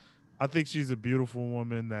say. I think she's a beautiful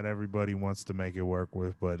woman that everybody wants to make it work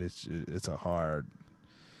with, but it's a hard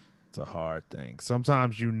thing.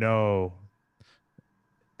 Sometimes and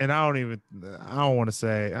I don't want to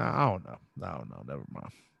say, I don't know. Never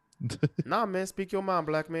mind. Nah, man, speak your mind,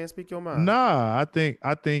 black man. Speak your mind. Nah, I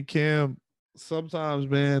think Kim, sometimes,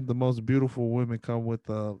 man, the most beautiful women come with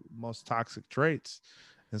the most toxic traits.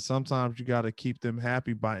 And sometimes you got to keep them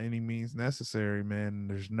happy by any means necessary, man.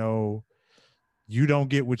 You don't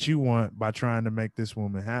get what you want by trying to make this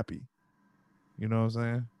woman happy. You know what I'm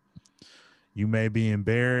saying? You may be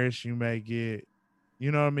embarrassed. You may get,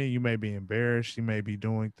 you know what I mean? You may be embarrassed. You may be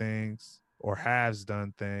doing things or has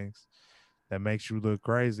done things that makes you look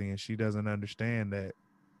crazy. And she doesn't understand that.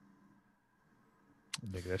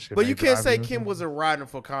 But you can't say Kim wasn't riding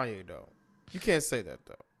for Kanye, though. You can't say that,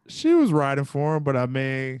 though. She was riding for him, but I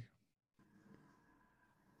mean,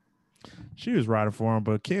 she was riding for him,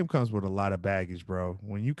 but Kim comes with a lot of baggage, bro.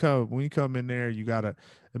 When you come in there, you gotta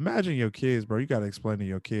imagine your kids, bro. You gotta explain to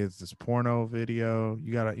your kids this porno video.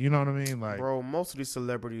 You know what I mean? Like, bro, most of these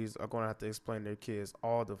celebrities are gonna have to explain to their kids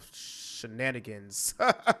all the shenanigans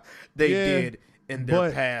they did in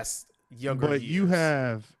their past younger years. But you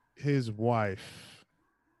have his wife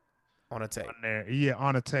on a tape.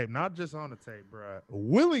 On a tape, not just on a tape, bro.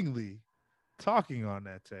 Willingly talking on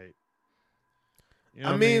that tape. You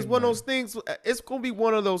know I mean, it's one of those things. It's gonna be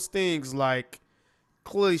one of those things. Like,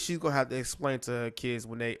 clearly, she's gonna have to explain to her kids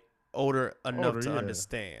when they older enough to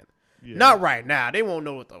understand. Yeah. Not right now. They won't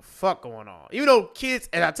know what the fuck going on. Even though kids,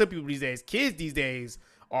 and I tell people kids these days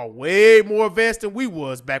are way more advanced than we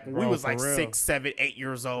was back when we was like 6, 7, 8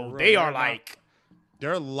 years old. They are like,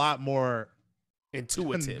 they're a lot more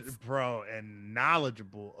intuitive, bro, and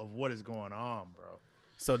knowledgeable of what is going on, bro.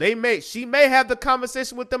 So she may have the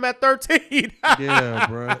conversation with them at 13. Yeah,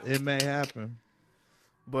 bro. It may happen.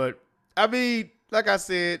 But, I mean, like I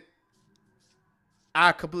said,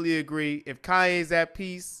 I completely agree. If Kanye's at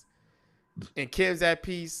peace, and Kim's at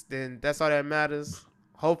peace, then that's all that matters.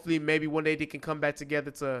 Hopefully, maybe one day they can come back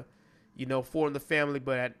together to, form the family.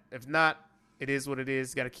 But if not, it is what it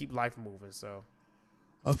is. Got to keep life moving. So,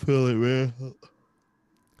 I feel it, man.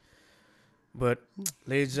 but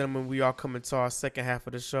ladies and gentlemen, we are coming to our second half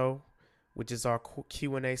of the show, which is our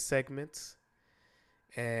Q&A segment.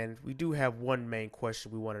 And we do have one main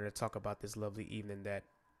question we wanted to talk about this lovely evening that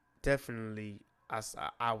definitely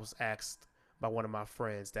I was asked by one of my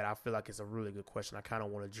friends that I feel like it's a really good question. I kind of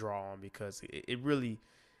want to draw on because it really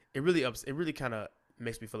kind of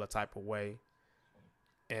makes me feel a type of way.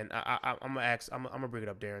 And I'm gonna bring it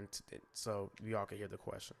up there so we all can hear the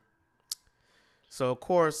question. So of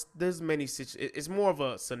course, there's many situations. It's more of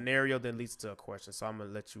a scenario that leads to a question. So I'm gonna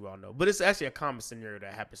let you all know, but it's actually a common scenario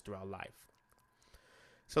that happens throughout life.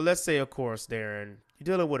 So let's say, of course, Darren, you're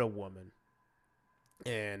dealing with a woman,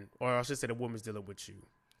 or I should say, the woman's dealing with you.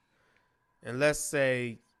 And let's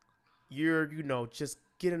say you're, just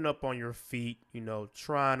getting up on your feet,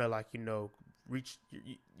 trying to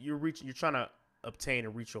you're trying to obtain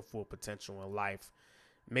and reach your full potential in life.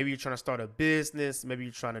 Maybe you're trying to start a business. Maybe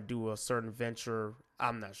you're trying to do a certain venture.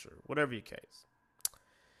 I'm not sure. Whatever your case.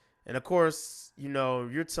 And of course,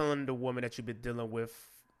 you're telling the woman that you've been dealing with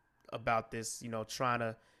about this, trying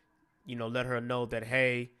to, let her know that,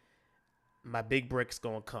 hey, my big break's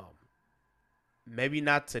going to come. Maybe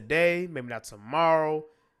not today, maybe not tomorrow,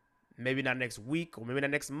 maybe not next week, or maybe not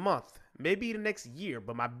next month, maybe the next year,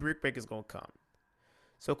 but my big break is going to come.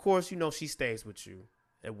 So, of course, she stays with you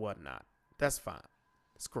and whatnot. That's fine.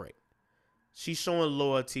 It's great. She's showing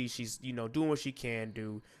loyalty. She's, doing what she can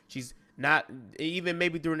do. She's not, even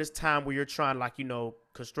maybe during this time where you're trying,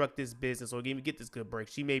 construct this business or even get this good break,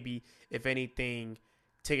 she may be, if anything,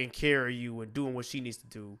 taking care of you and doing what she needs to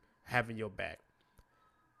do, having your back.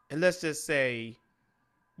 And let's just say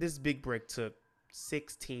this big break took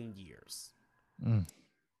 16 years.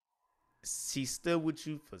 She's still with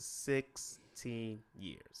you for 16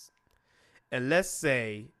 years. And let's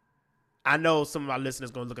say, I know some of my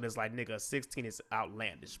listeners going to look at this like, nigga, 16 is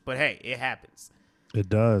outlandish. But hey, it happens. It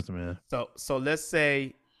does, man. So let's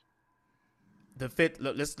say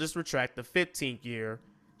let's retract the 15th year.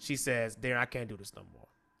 She says, Darren, I can't do this no more.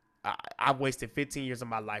 I've wasted 15 years of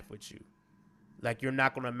my life with you. Like, you're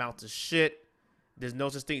not going to amount to shit. There's no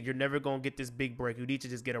such thing. You're never going to get this big break. You need to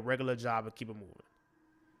just get a regular job and keep it moving.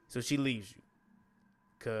 So she leaves you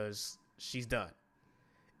because she's done.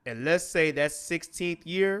 And let's say that 16th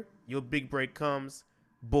year, your big break comes,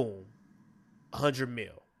 boom, 100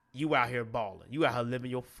 mil. You out here balling. You out here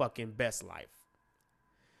living your fucking best life.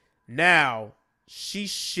 Now,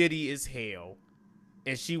 she's shitty as hell,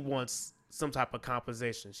 and she wants some type of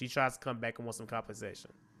compensation. She tries to come back and want some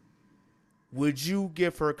compensation. Would you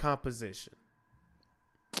give her compensation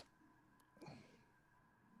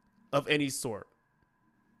of any sort?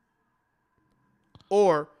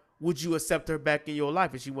 Or would you accept her back in your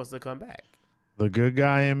life if she wants to come back? The good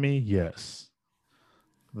guy in me, yes.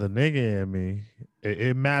 The nigga in me,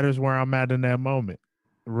 it matters where I'm at in that moment.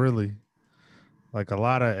 Really. Like,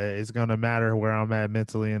 it's going to matter where I'm at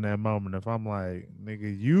mentally in that moment. If I'm like,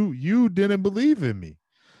 nigga, you didn't believe in me.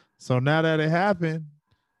 So now that it happened,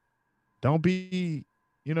 don't be,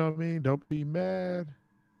 you know what I mean? Don't be mad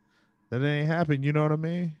that it ain't happened. You know what I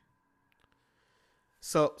mean?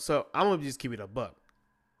 So I'm going to just keep it a buck.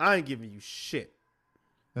 I ain't giving you shit.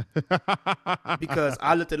 Because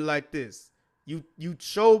I looked at it like this. You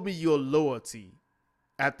showed me your loyalty.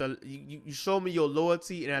 You showed me your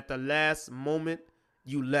loyalty, and at the last moment,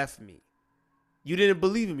 you left me. You didn't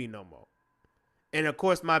believe in me no more. And of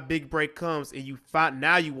course, my big break comes, and you find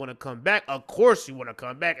now you want to come back. Of course, you want to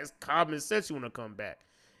come back. It's common sense you want to come back.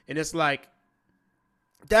 And it's like,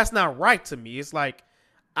 that's not right to me. It's like,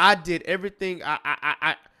 I did everything.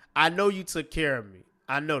 I know you took care of me.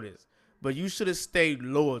 I know this, but you should have stayed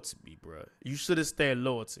loyal to me, bro. You should have stayed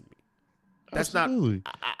loyal to me. That's absolutely.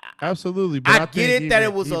 Not absolutely. But I get it that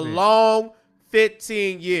it was a long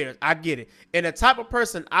 15 years. I get it. And the type of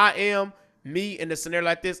person I am, me in a scenario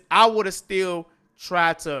like this, I would have still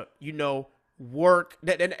tried to, work.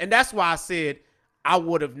 And that's why I said I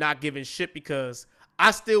would have not given shit, because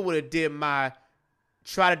I still would have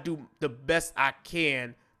try to do the best I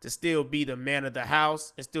can to still be the man of the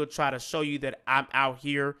house and still try to show you that I'm out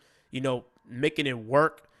here, making it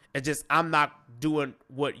work. It's just I'm not doing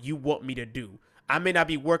what you want me to do. I may not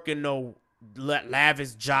be working no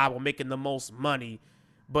lavish job or making the most money,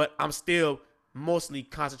 but I'm still mostly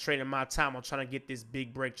concentrating my time on trying to get this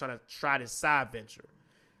big break, trying to try this side venture.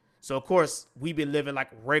 So, of course, we've been living like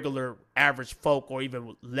regular average folk or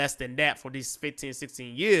even less than that for these 15,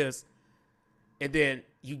 16 years. And then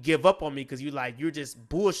you give up on me because you're just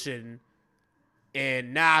bullshitting.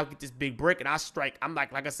 And now I get this big break and I strike. I'm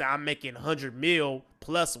like I said, I'm making 100 mil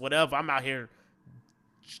plus whatever. I'm out here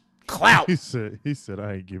clout. He said,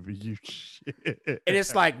 I ain't giving you shit. And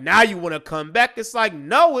it's like, now you want to come back. It's like,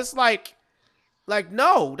 no, it's like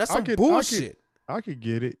no, that's some bullshit. I could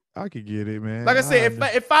get it. I could get it, man. Like I said,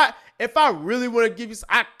 if I really want to give you,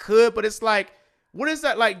 I could, but it's like, what is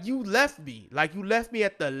that? Like, you left me. Like, you left me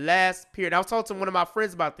at the last period. I was talking to one of my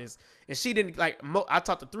friends about this, and she didn't, like, I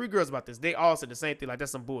talked to 3 girls about this. They all said the same thing. Like,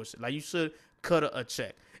 that's some bullshit. Like, you should cut a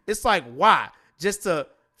check. It's like, why? Just to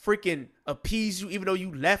freaking appease you, even though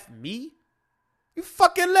you left me? You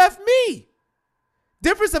fucking left me.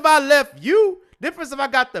 Difference if I left you. Difference if I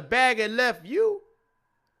got the bag and left you.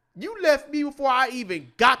 You left me before I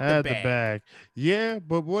even got the bag. Yeah,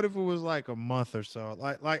 but what if it was like a month or so?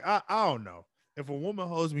 Like I don't know. If a woman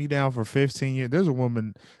holds me down for 15 years, there's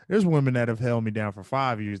women that have held me down for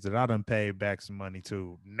 5 years that I done paid back some money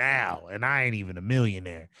to now, and I ain't even a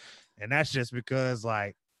millionaire. And that's just because,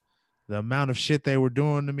 like, the amount of shit they were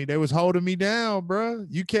doing to me, they was holding me down, bro.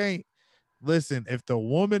 You can't listen. If the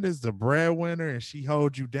woman is the breadwinner and she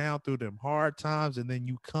holds you down through them hard times, and then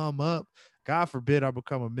you come up, God forbid I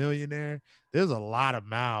become a millionaire, there's a lot of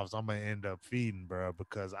mouths I'm gonna end up feeding, bro,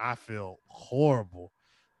 because I feel horrible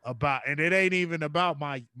about, and it ain't even about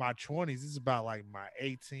my 20s. It's about like my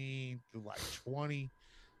 18 to like 20.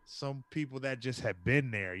 Some people that just have been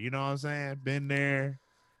there, you know what I'm saying? Been there.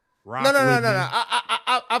 No.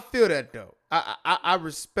 I feel that though. I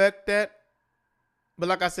respect that. But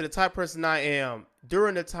like I said, the type of person I am,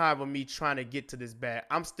 during the time of me trying to get to this bag,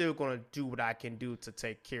 I'm still going to do what I can do to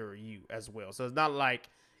take care of you as well. So it's not like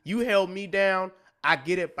you held me down. I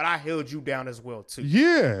get it, but I held you down as well too.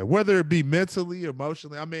 Yeah, whether it be mentally,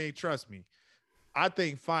 emotionally. I mean, trust me. I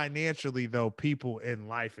think financially, though, people in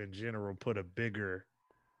life in general put a bigger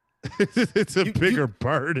it's a bigger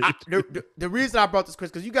burden. The reason I brought this, Chris,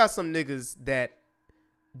 because you got some niggas that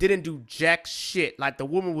didn't do jack shit. Like, the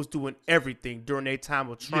woman was doing everything during their time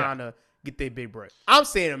of trying to get their big break. I'm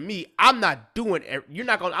saying to me, I'm not doing.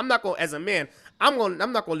 I'm not going as a man. I'm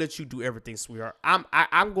not gonna let you do everything, sweetheart.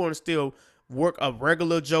 I'm going to still work a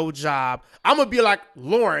regular Joe job. I'm gonna be like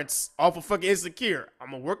Lawrence off of fucking Insecure.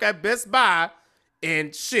 I'm gonna work at Best Buy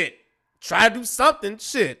and shit. Try to do something.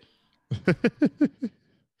 Shit.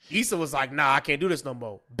 Issa was like, nah, I can't do this no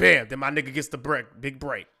more. Bam. Then my nigga gets the big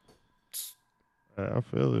break. I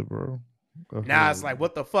feel it, bro. Now it's like,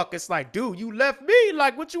 what the fuck? It's like, dude, you left me.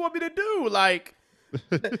 Like, what you want me to do? Like,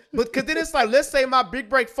 but cause then it's like, let's say my big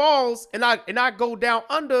break falls and I go down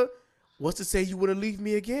under. What's to say you wouldn't leave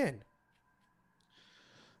me again?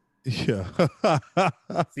 Yeah.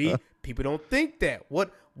 See, people don't think that.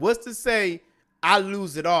 What's to say I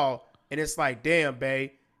lose it all? And it's like, damn,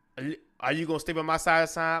 babe, are you gonna stay by my side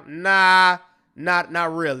of time? Nah,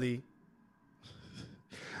 not really.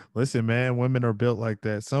 Listen, man, women are built like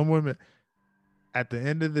that. Some women, at the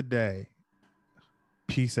end of the day,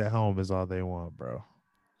 peace at home is all they want, bro.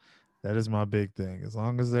 That is my big thing. As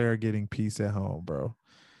long as they're getting peace at home, bro,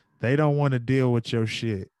 they don't want to deal with your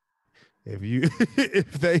shit.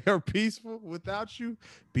 If they are peaceful without you,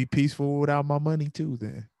 be peaceful without my money too.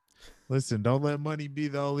 Then listen, don't let money be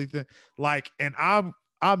the only thing. Like, and I'm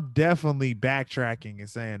definitely backtracking and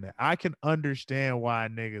saying that I can understand why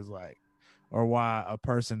niggas like, or why a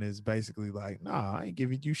person is basically like, nah, I ain't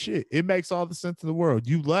giving you shit. It makes all the sense in the world.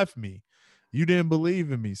 You left me. You didn't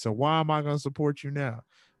believe in me. So why am I going to support you now?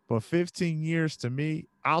 But 15 years to me,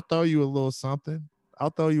 I'll throw you a little something.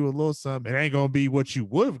 It ain't going to be what you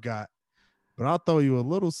would have got, but I'll throw you a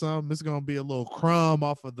little something. It's going to be a little crumb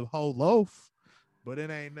off of the whole loaf, but it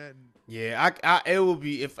ain't nothing. Yeah, it will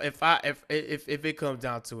be if it comes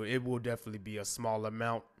down to it, it will definitely be a small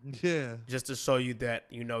amount. Yeah, just to show you that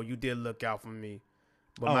you did look out for me.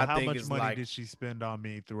 But my thing is, how much money did she spend on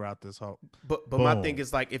me throughout this whole? But my thing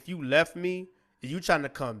is, like, if you left me, if you trying to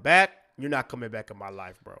come back, you're not coming back in my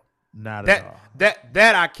life, bro. Not at all.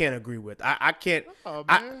 That I can't agree with. I can't. Oh,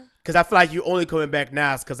 man. Because I feel like you only coming back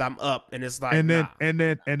now is because I'm up, and it's like, and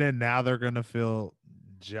then now they're gonna feel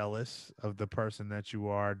jealous of the person that you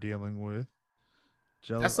are dealing with.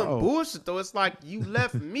 Jealous. That's some bullshit, though. It's like, you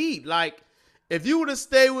left me. Like, if you would have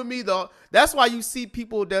stayed with me, though, that's why you see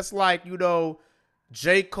people that's like,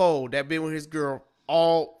 J. Cole, that been with his girl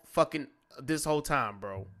all fucking this whole time,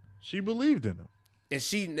 bro. She believed in him. And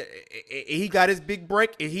he got his big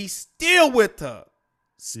break, and he's still with her.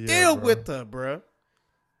 With her, bro.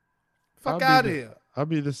 Fuck out of here. I'll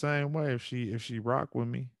be the same way if she rock with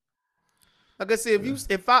me. Like I said,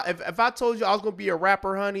 if I told you I was gonna be a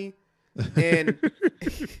rapper, honey, and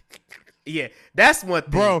Yeah, that's one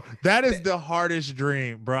thing. Bro, that is the hardest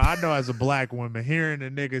dream, bro. I know as a black woman, hearing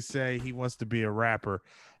a nigga say he wants to be a rapper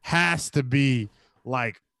has to be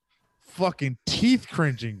like fucking teeth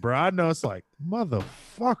cringing, bro. I know it's like,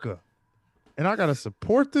 motherfucker. And I gotta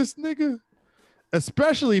support this nigga,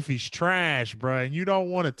 especially if he's trash, bro. And you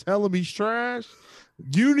don't want to tell him he's trash.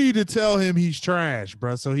 You need to tell him he's trash,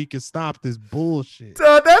 bro, so he can stop this bullshit.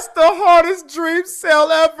 That's the hardest dream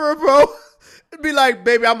sell ever, bro. It'd be like,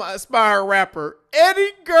 baby, I'm an aspiring rapper. Any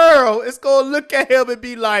girl is gonna look at him and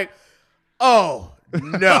be like, oh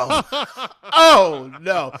no. Oh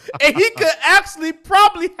no. And he could actually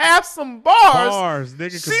probably have some bars.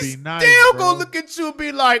 Nigga could She's be nice. Still bro. gonna look at you and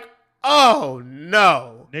be like, oh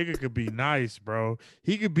no. Nigga could be nice, bro.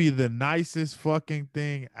 He could be the nicest fucking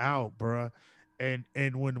thing out, bro.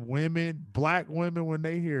 And when women, black women, when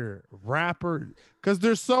they hear rapper, because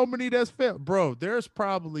there's so many that's failed, bro. There's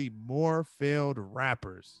probably more failed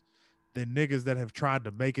rappers than niggas that have tried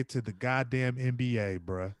to make it to the goddamn NBA,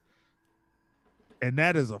 bro. And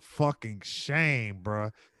that is a fucking shame, bro.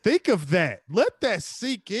 Think of that. Let that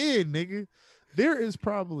sink in, nigga. There is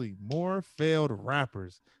probably more failed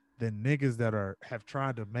rappers than niggas that have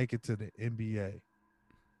tried to make it to the NBA.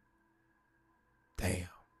 Damn.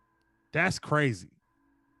 That's crazy.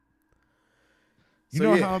 You So,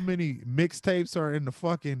 know yeah. how many mixtapes are in the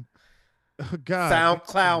fucking God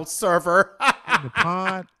SoundCloud server. in the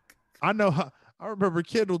pond? I know how. I remember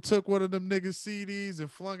Kendall took one of them niggas CDs and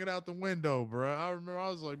flung it out the window, bro. I remember I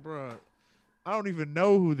was like, bro, I don't even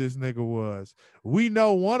know who this nigga was. We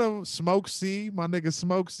know one of them, Smoke C, my nigga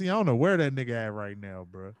Smoke C. I don't know where that nigga at right now,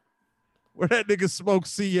 bro. Where that nigga Smoke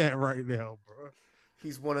C at right now, bro?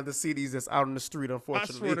 He's one of the CDs that's out on the street,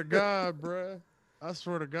 unfortunately. I swear to God, bro. I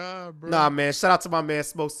swear to God, bro. Nah, man. Shout out to my man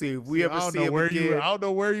Smoke C. If we I ever don't see know him where again, I don't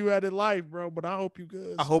know where you at in life, bro, but I hope you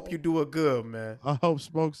good. I hope you do it good, man. I hope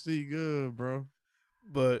Smoke C good, bro.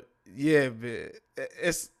 But yeah, man,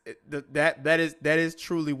 that is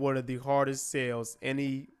truly one of the hardest sales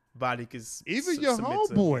anybody can. Even your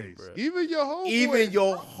homeboys, even your homeboys, even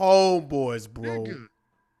your homeboys, bro. Nigga.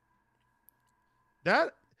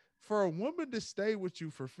 That for a woman to stay with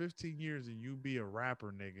you for 15 years and you be a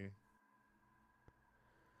rapper, nigga.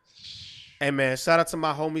 Hey man, shout out to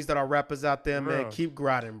my homies that are rappers out there, Bro. man. Keep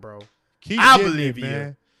grinding, bro. I believe in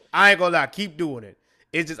you. I ain't gonna lie, keep doing it.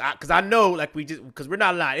 It's just because I know, like because we're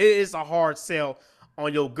not lying. It is a hard sell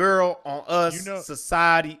on your girl, on us,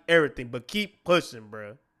 society, everything. But keep pushing,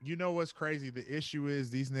 bro. You know what's crazy? The issue is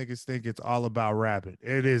these niggas think it's all about rapping.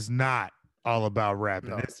 It is not all about rapping.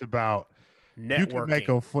 No. It's about networking. You can make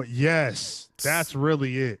a foot. Yes, that's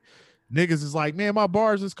really it. Niggas is like, man, my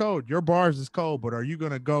bars is cold. Your bars is cold, but are you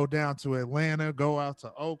gonna go down to Atlanta, go out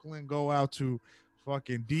to Oakland, go out to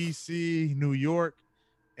fucking DC, New York,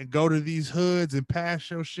 and go to these hoods and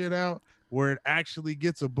pass your shit out where it actually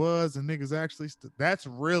gets a buzz and niggas actually that's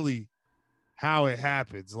really how it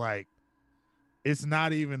happens. Like, it's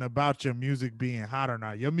not even about your music being hot or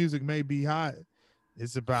not. Your music may be hot.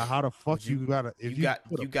 It's about how the fuck you gotta. If you got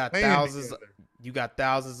thousands. Together. You got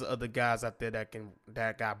thousands of other guys out there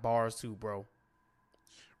that got bars too, bro.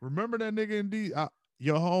 Remember that nigga in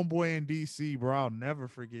your homeboy in DC, bro. I'll never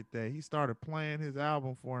forget that. He started playing his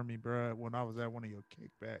album for me, bro, when I was at one of your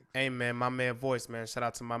kickbacks. Hey man, my man Voice, man. Shout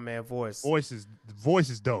out to my man Voice. Voice is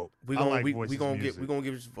dope. We gonna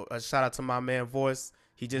give a shout out to my man Voice.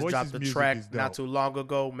 He just dropped the track not too long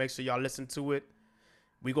ago. Make sure y'all listen to it.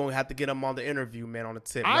 We gonna have to get him on the interview, man, on the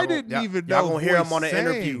tip. I didn't even know. Y'all gonna hear him on the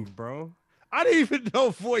interview, bro. I didn't even know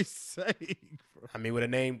Voice sang. Bro. I mean,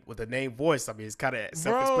 with the name Voice, I mean, it's kind of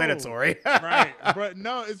self-explanatory. Right, but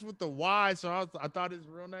no, it's with the Y. So I thought his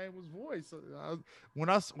real name was Voice. So when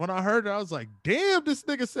I heard it, I was like, damn, this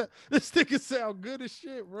nigga sound good as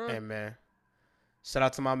shit, bro. Hey man, shout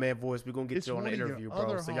out to my man Voice. We gonna get you on the interview,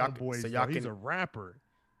 bro. So y'all can. He's a rapper.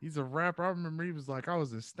 He's a rapper. I remember he was like, I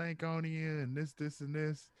was a Stankonia and this, and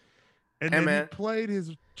this. And then he played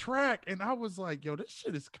his track, and I was like, yo, this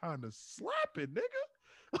shit is kind of slapping, nigga.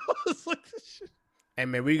 I was like, this shit. Hey,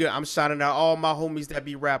 man, I'm shouting out all my homies that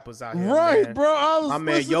be rappers out here, right, man. Bro. My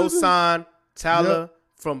man Yosan, Tyler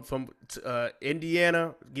from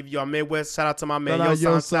Indiana. Give you our Midwest. Shout out to my man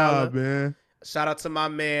Yosan, Tyler. Man. Shout out to my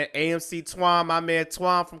man AMC Twan, my man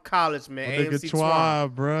Twan from college, man. AMC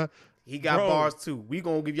Twan, bro. He got bars, too. We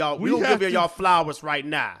gonna give y'all flowers right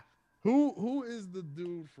now. Who is the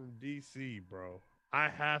dude from DC, bro? I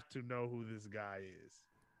have to know who this guy is.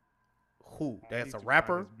 Who? That's a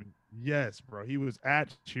rapper? Yes, bro. He was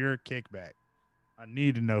at Cheer Kickback. I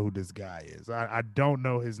need to know who this guy is. I don't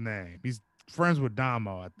know his name. He's friends with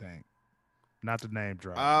Damo, I think. Not the name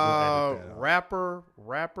drop. Rapper.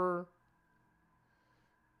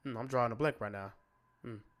 I'm drawing a blank right now.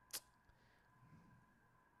 Hmm.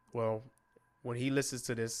 Well, when he listens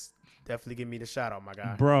to this, definitely give me the shout out, my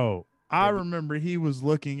guy. Bro, I Maybe. remember he was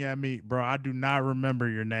looking at me, bro. I do not remember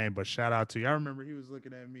your name, but shout out to you. I remember he was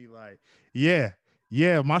looking at me like, yeah,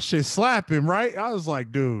 yeah, my shit slapping, right? I was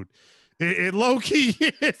like, dude, it low key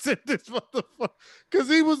is at this motherfucker. Cause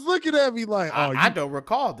he was looking at me like, oh, I you don't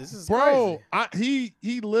recall. This is crazy. bro,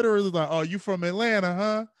 he literally like, oh, you from Atlanta,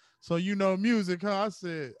 huh? So you know music, huh? I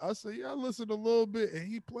said, yeah, I listened a little bit, and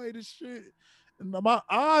he played this shit, and my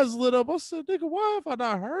eyes lit up. I said, nigga, why have I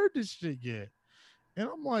not heard this shit yet? And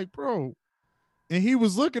I'm like, bro. And he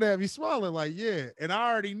was looking at me, smiling, like, yeah. And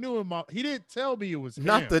I already knew him. He didn't tell me it was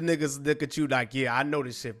Not him. the niggas look at you like, yeah, I know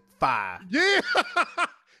this shit fire. Yeah.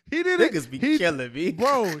 He didn't. Niggas be He, killing me.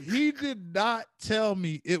 bro, he did not tell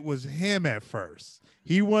me it was him at first.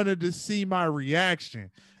 He wanted to see my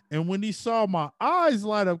reaction. And when he saw my eyes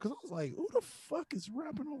light up, because I was like, who the fuck is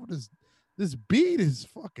rapping over this? This beat is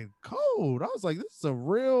fucking cold. I was like, this is a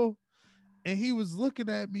real. And he was looking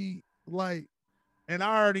at me like, and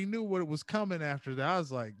I already knew what was coming after that. I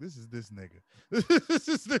was like, this is this nigga. This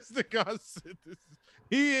is this nigga. I said,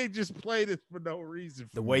 he ain't just played it for no reason.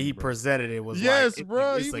 The way he bro. presented it was yes, like,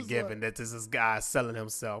 bro. it's a given that this is guy selling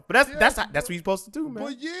himself. But that's what you're supposed to do, man.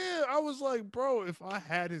 But yeah, I was like, bro, if I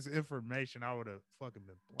had his information, I would have fucking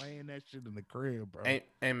been playing that shit in the crib, bro.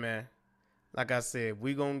 Hey man, like I said,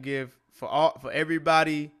 we gonna give for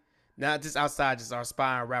everybody, not just outside, just our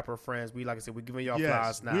aspiring rapper friends. We, like I said, we giving y'all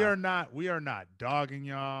flowers now. We are not dogging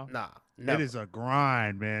y'all. Nah, never. It is a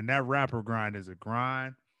grind, man. That rapper grind is a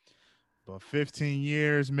grind. But 15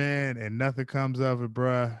 years, man, and nothing comes of it,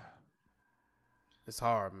 bruh. It's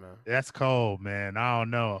hard, man. That's cold, man. I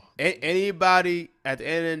don't know. Anybody at the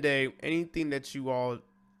end of the day,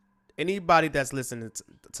 anybody that's listening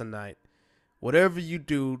tonight, whatever you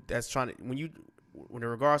do, that's trying to when in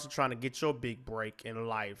regards to trying to get your big break in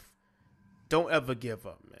life, don't ever give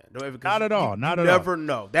up, man. Don't ever. Not at all. Not at all. You never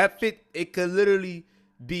know. It could literally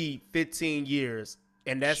be 15 years,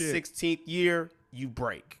 and that 16th year you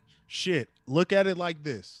break. Shit. Look at it like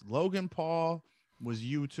this. Logan Paul was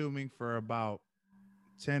YouTubing for about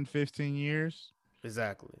 10, 15 years.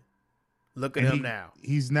 Exactly. Look at him now.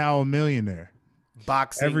 He's now a millionaire.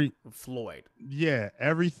 Boxing Floyd. Yeah,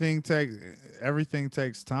 everything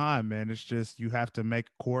takes time, man. It's just you have to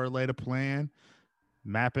correlate a plan,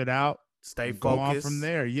 map it out, stay focused. Go on from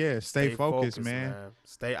there. Yeah, stay focused, man.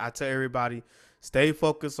 I tell everybody, stay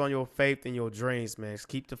focused on your faith and your dreams, man. Just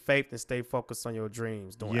keep the faith and stay focused on your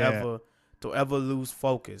dreams. Don't ever lose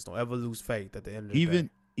focus. Don't ever lose faith at the end of the day.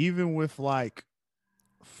 Even with like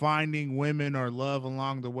finding women or love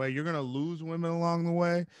along the way, you're gonna lose women along the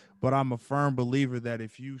way. But I'm a firm believer that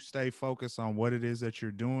if you stay focused on what it is that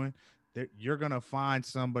you're doing, that you're gonna find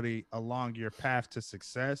somebody along your path to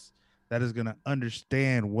success that is gonna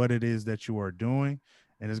understand what it is that you are doing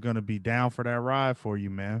and is gonna be down for that ride for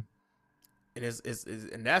you, man. And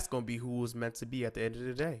and that's gonna be who was meant to be at the end of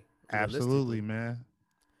the day. Absolutely, man.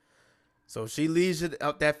 So if she leaves you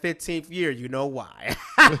out that 15th year, you know why.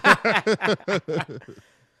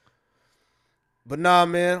 But nah,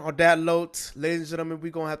 man, on that note, ladies and gentlemen,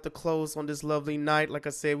 we're going to have to close on this lovely night. Like I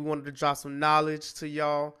said, we wanted to drop some knowledge to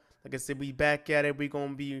y'all. Like I said, we back at it. We're going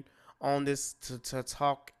to be on this to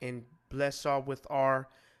talk and bless y'all with our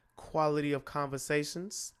quality of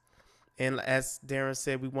conversations. And as Darren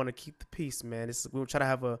said, we want to keep the peace, man. We'll try to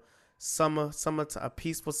have a a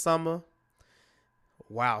peaceful summer.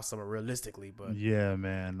 Wow, summer realistically, but yeah,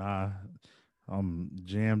 man. I'm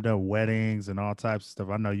jammed up, weddings and all types of stuff.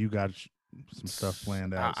 I know you got some stuff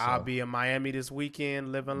planned out. I'll be in Miami this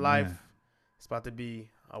weekend, living life. It's about to be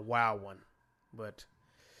a wild one, but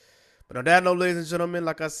on that note, ladies and gentlemen,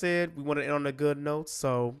 like I said, we want to end on a good note.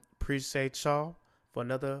 So appreciate y'all for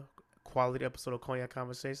another quality episode of Cognac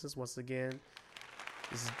Conversations. Once again,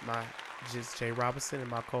 this is my just Jay Robinson and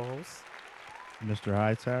my co-host, Mr.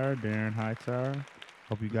 Hightower, Darren Hightower.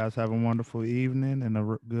 Hope you guys have a wonderful evening and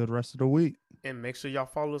a good rest of the week. And make sure y'all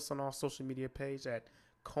follow us on our social media page at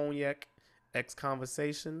Cognac X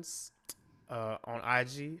Conversations on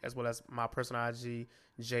IG, as well as my personal IG,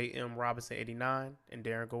 JM Robinson 89. And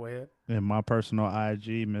Darren, go ahead. And my personal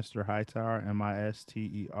IG, Mr. Hightower,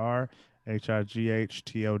 MisterHightower,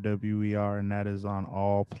 and that is on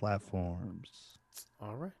all platforms.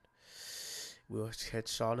 All right. We'll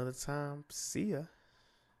catch y'all another time. See ya.